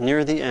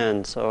near the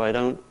end, so I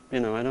don't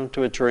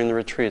do it during the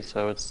retreat,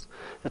 so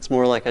it's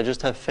more like I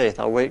just have faith.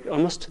 I'll wait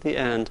almost to the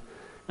end,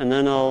 and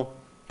then I'll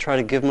try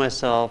to give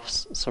myself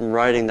some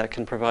writing that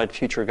can provide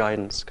future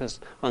guidance, because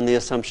on the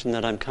assumption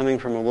that I'm coming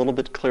from a little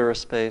bit clearer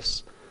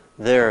space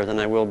there than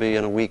I will be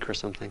in a week or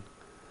something.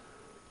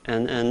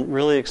 And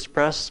really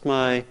express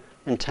my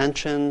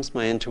intentions,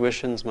 my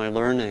intuitions, my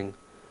learning,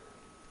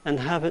 and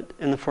have it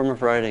in the form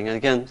of writing. And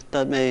again,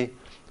 that may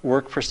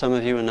work for some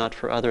of you and not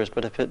for others,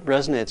 but if it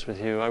resonates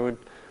with you, I would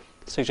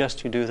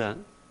suggest you do that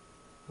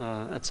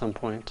at some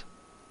point.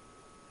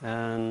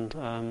 And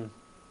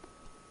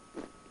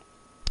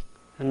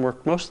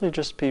work mostly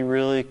just be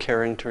really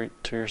caring to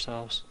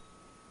yourselves.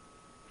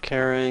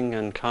 Caring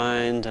and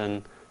kind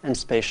and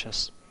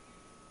spacious.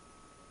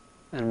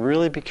 And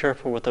really be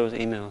careful with those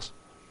emails.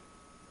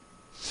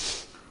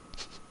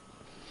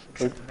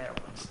 Except the meta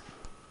ones.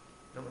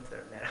 No one's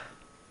there meta.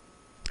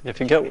 If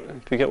you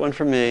get one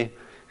from me,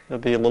 it'll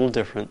be a little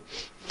different.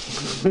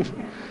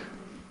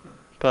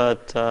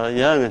 But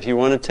and if you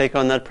want to take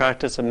on that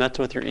practice of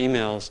metta with your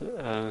emails,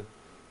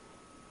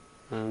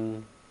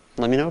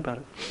 let me know about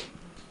it.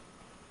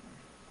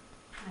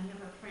 I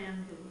have a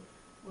friend who,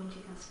 when she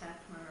comes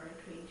back from her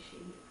retreat, she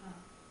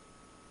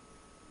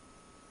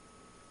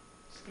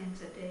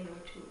spends a day or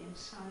two in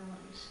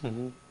silence,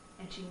 Mm-hmm.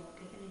 and she won't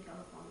take any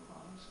telephone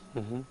calls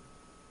Mm-hmm.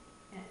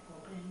 and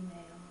open any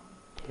mail or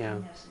Yeah.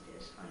 any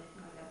messages or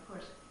anything like that. Of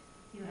course,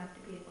 you have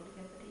to be able to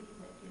get the people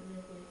that you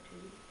live with to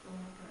go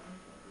over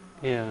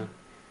and Yeah.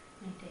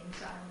 maintain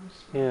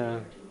silence for Yeah.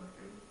 a day or two or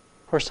three.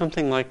 Or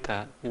something like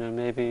that.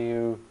 Maybe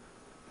you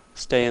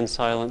stay in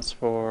silence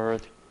for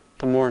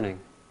the morning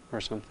or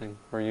something,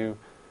 or you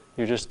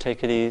just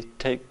take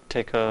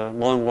a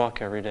long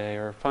walk every day,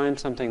 or find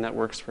something that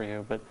works for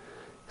you. But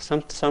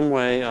some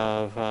way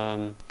of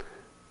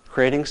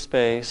creating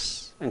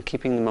space and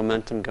keeping the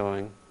momentum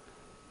going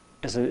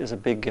is a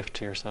big gift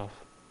to yourself,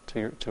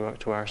 to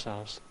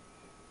ourselves.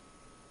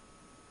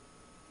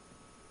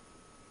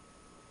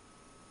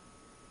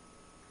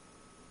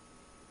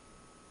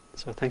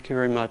 So thank you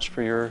very much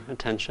for your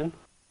attention.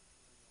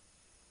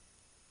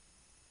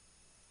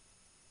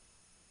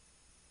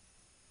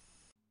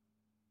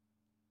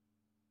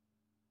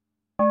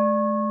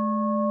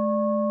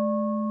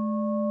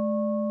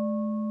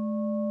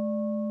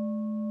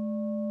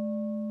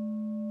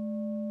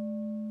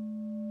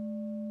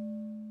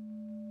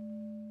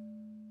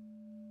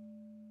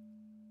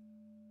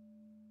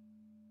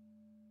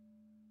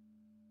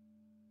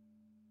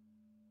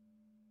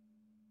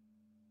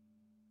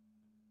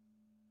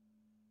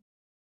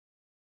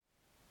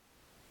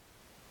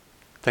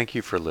 Thank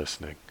you for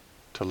listening.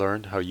 To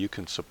learn how you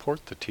can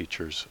support the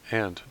teachers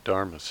and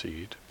Dharma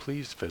Seed,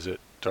 please visit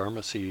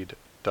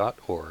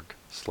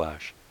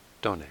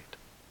dharmaseed.org/donate.